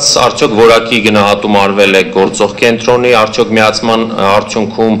կապված, արդյոք որակի գնահատում արվել է գործող կենտրոնի, արդյոք միացման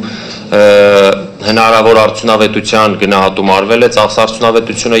արդյունքում հնարավոր արդյունավետության գնահատում արվել է,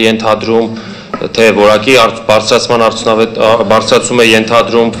 ծախսարդյունավետությունը ենթադրում, թե որակի բարձրացում է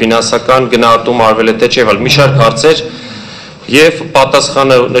ենթադրում, ֆինանսական գնահատում արվել է, թե չէ, մի շարք հարցեր եւ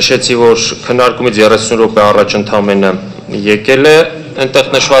պատասխանը նշեցի, որ քննարկումից 30 րոպե առաջ ընդամենը եկել է,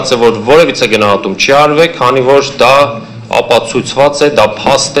 այնտեղ նշված է, որ որևիցե գնահատում չի արվել, քանի որ դա ապացույցված է, դա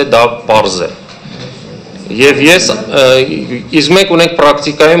փաստ է, դա պարզ է։ Եվ ես իսկ մենք ունենք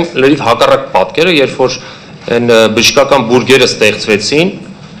պրակտիկայում լրիվ հակառակ պատկերը, երբ որ այն բժշկական բուրգերը ստեղծվեցին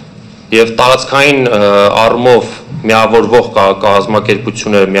եւ տարածքային առումով միավորվող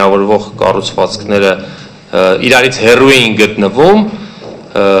կազմակերպությունները, միավորվող կառուցվածքները իրարից հեռու էին գտնվում,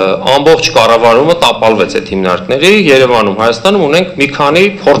 ամբողջ կառավարումը տապալվեց այդ հիմնարկների, Երևանում, Հայաստանում ունենք մի քանի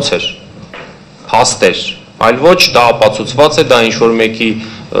փորձեր, փաստեր, այլ ոչ դա ապացուցված է, դա ինչ-որ մեկի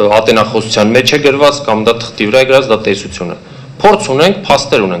ատենախոսության մեջ է գրված կամ դա թղթի վրա է գրված, դա տեսություն է։ Փորձ ունենք,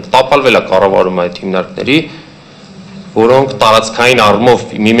 փաստեր ունենք, տապալվել է կառավարումը այդ հիմնարկների, որոնք տարածքային առումով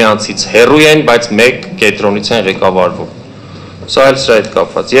միմյանցից հեռու են, բայց մեկ կենտրոնից են ղեկավարվում։ Սա էլ սրա հետ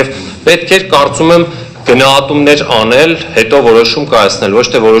կապված։ Եվ պետք էր կարծում եմ գնահատումներ անել, հետո որոշում կայացնել, ոչ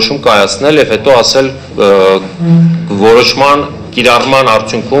թե որոշում կայացնել եւ հետո ասել որոշման կիրառման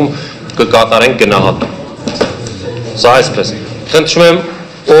արդյունքում կկատարենք գնահատում։ Սա այսպես։ Խնդրում եմ,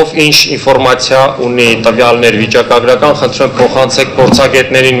 ով ինչ ինֆորմացիա ունի տվյալներ վիճակագրական, խնդրում եմ փոխանցեք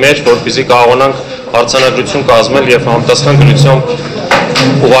փորձագետներին մեր, որպեսզի կարողանանք արձանագրություն կազմել եւ համապատասխան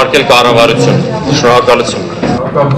գրությամբ ուղարկել կառավարություն։ Շնորհակալություն։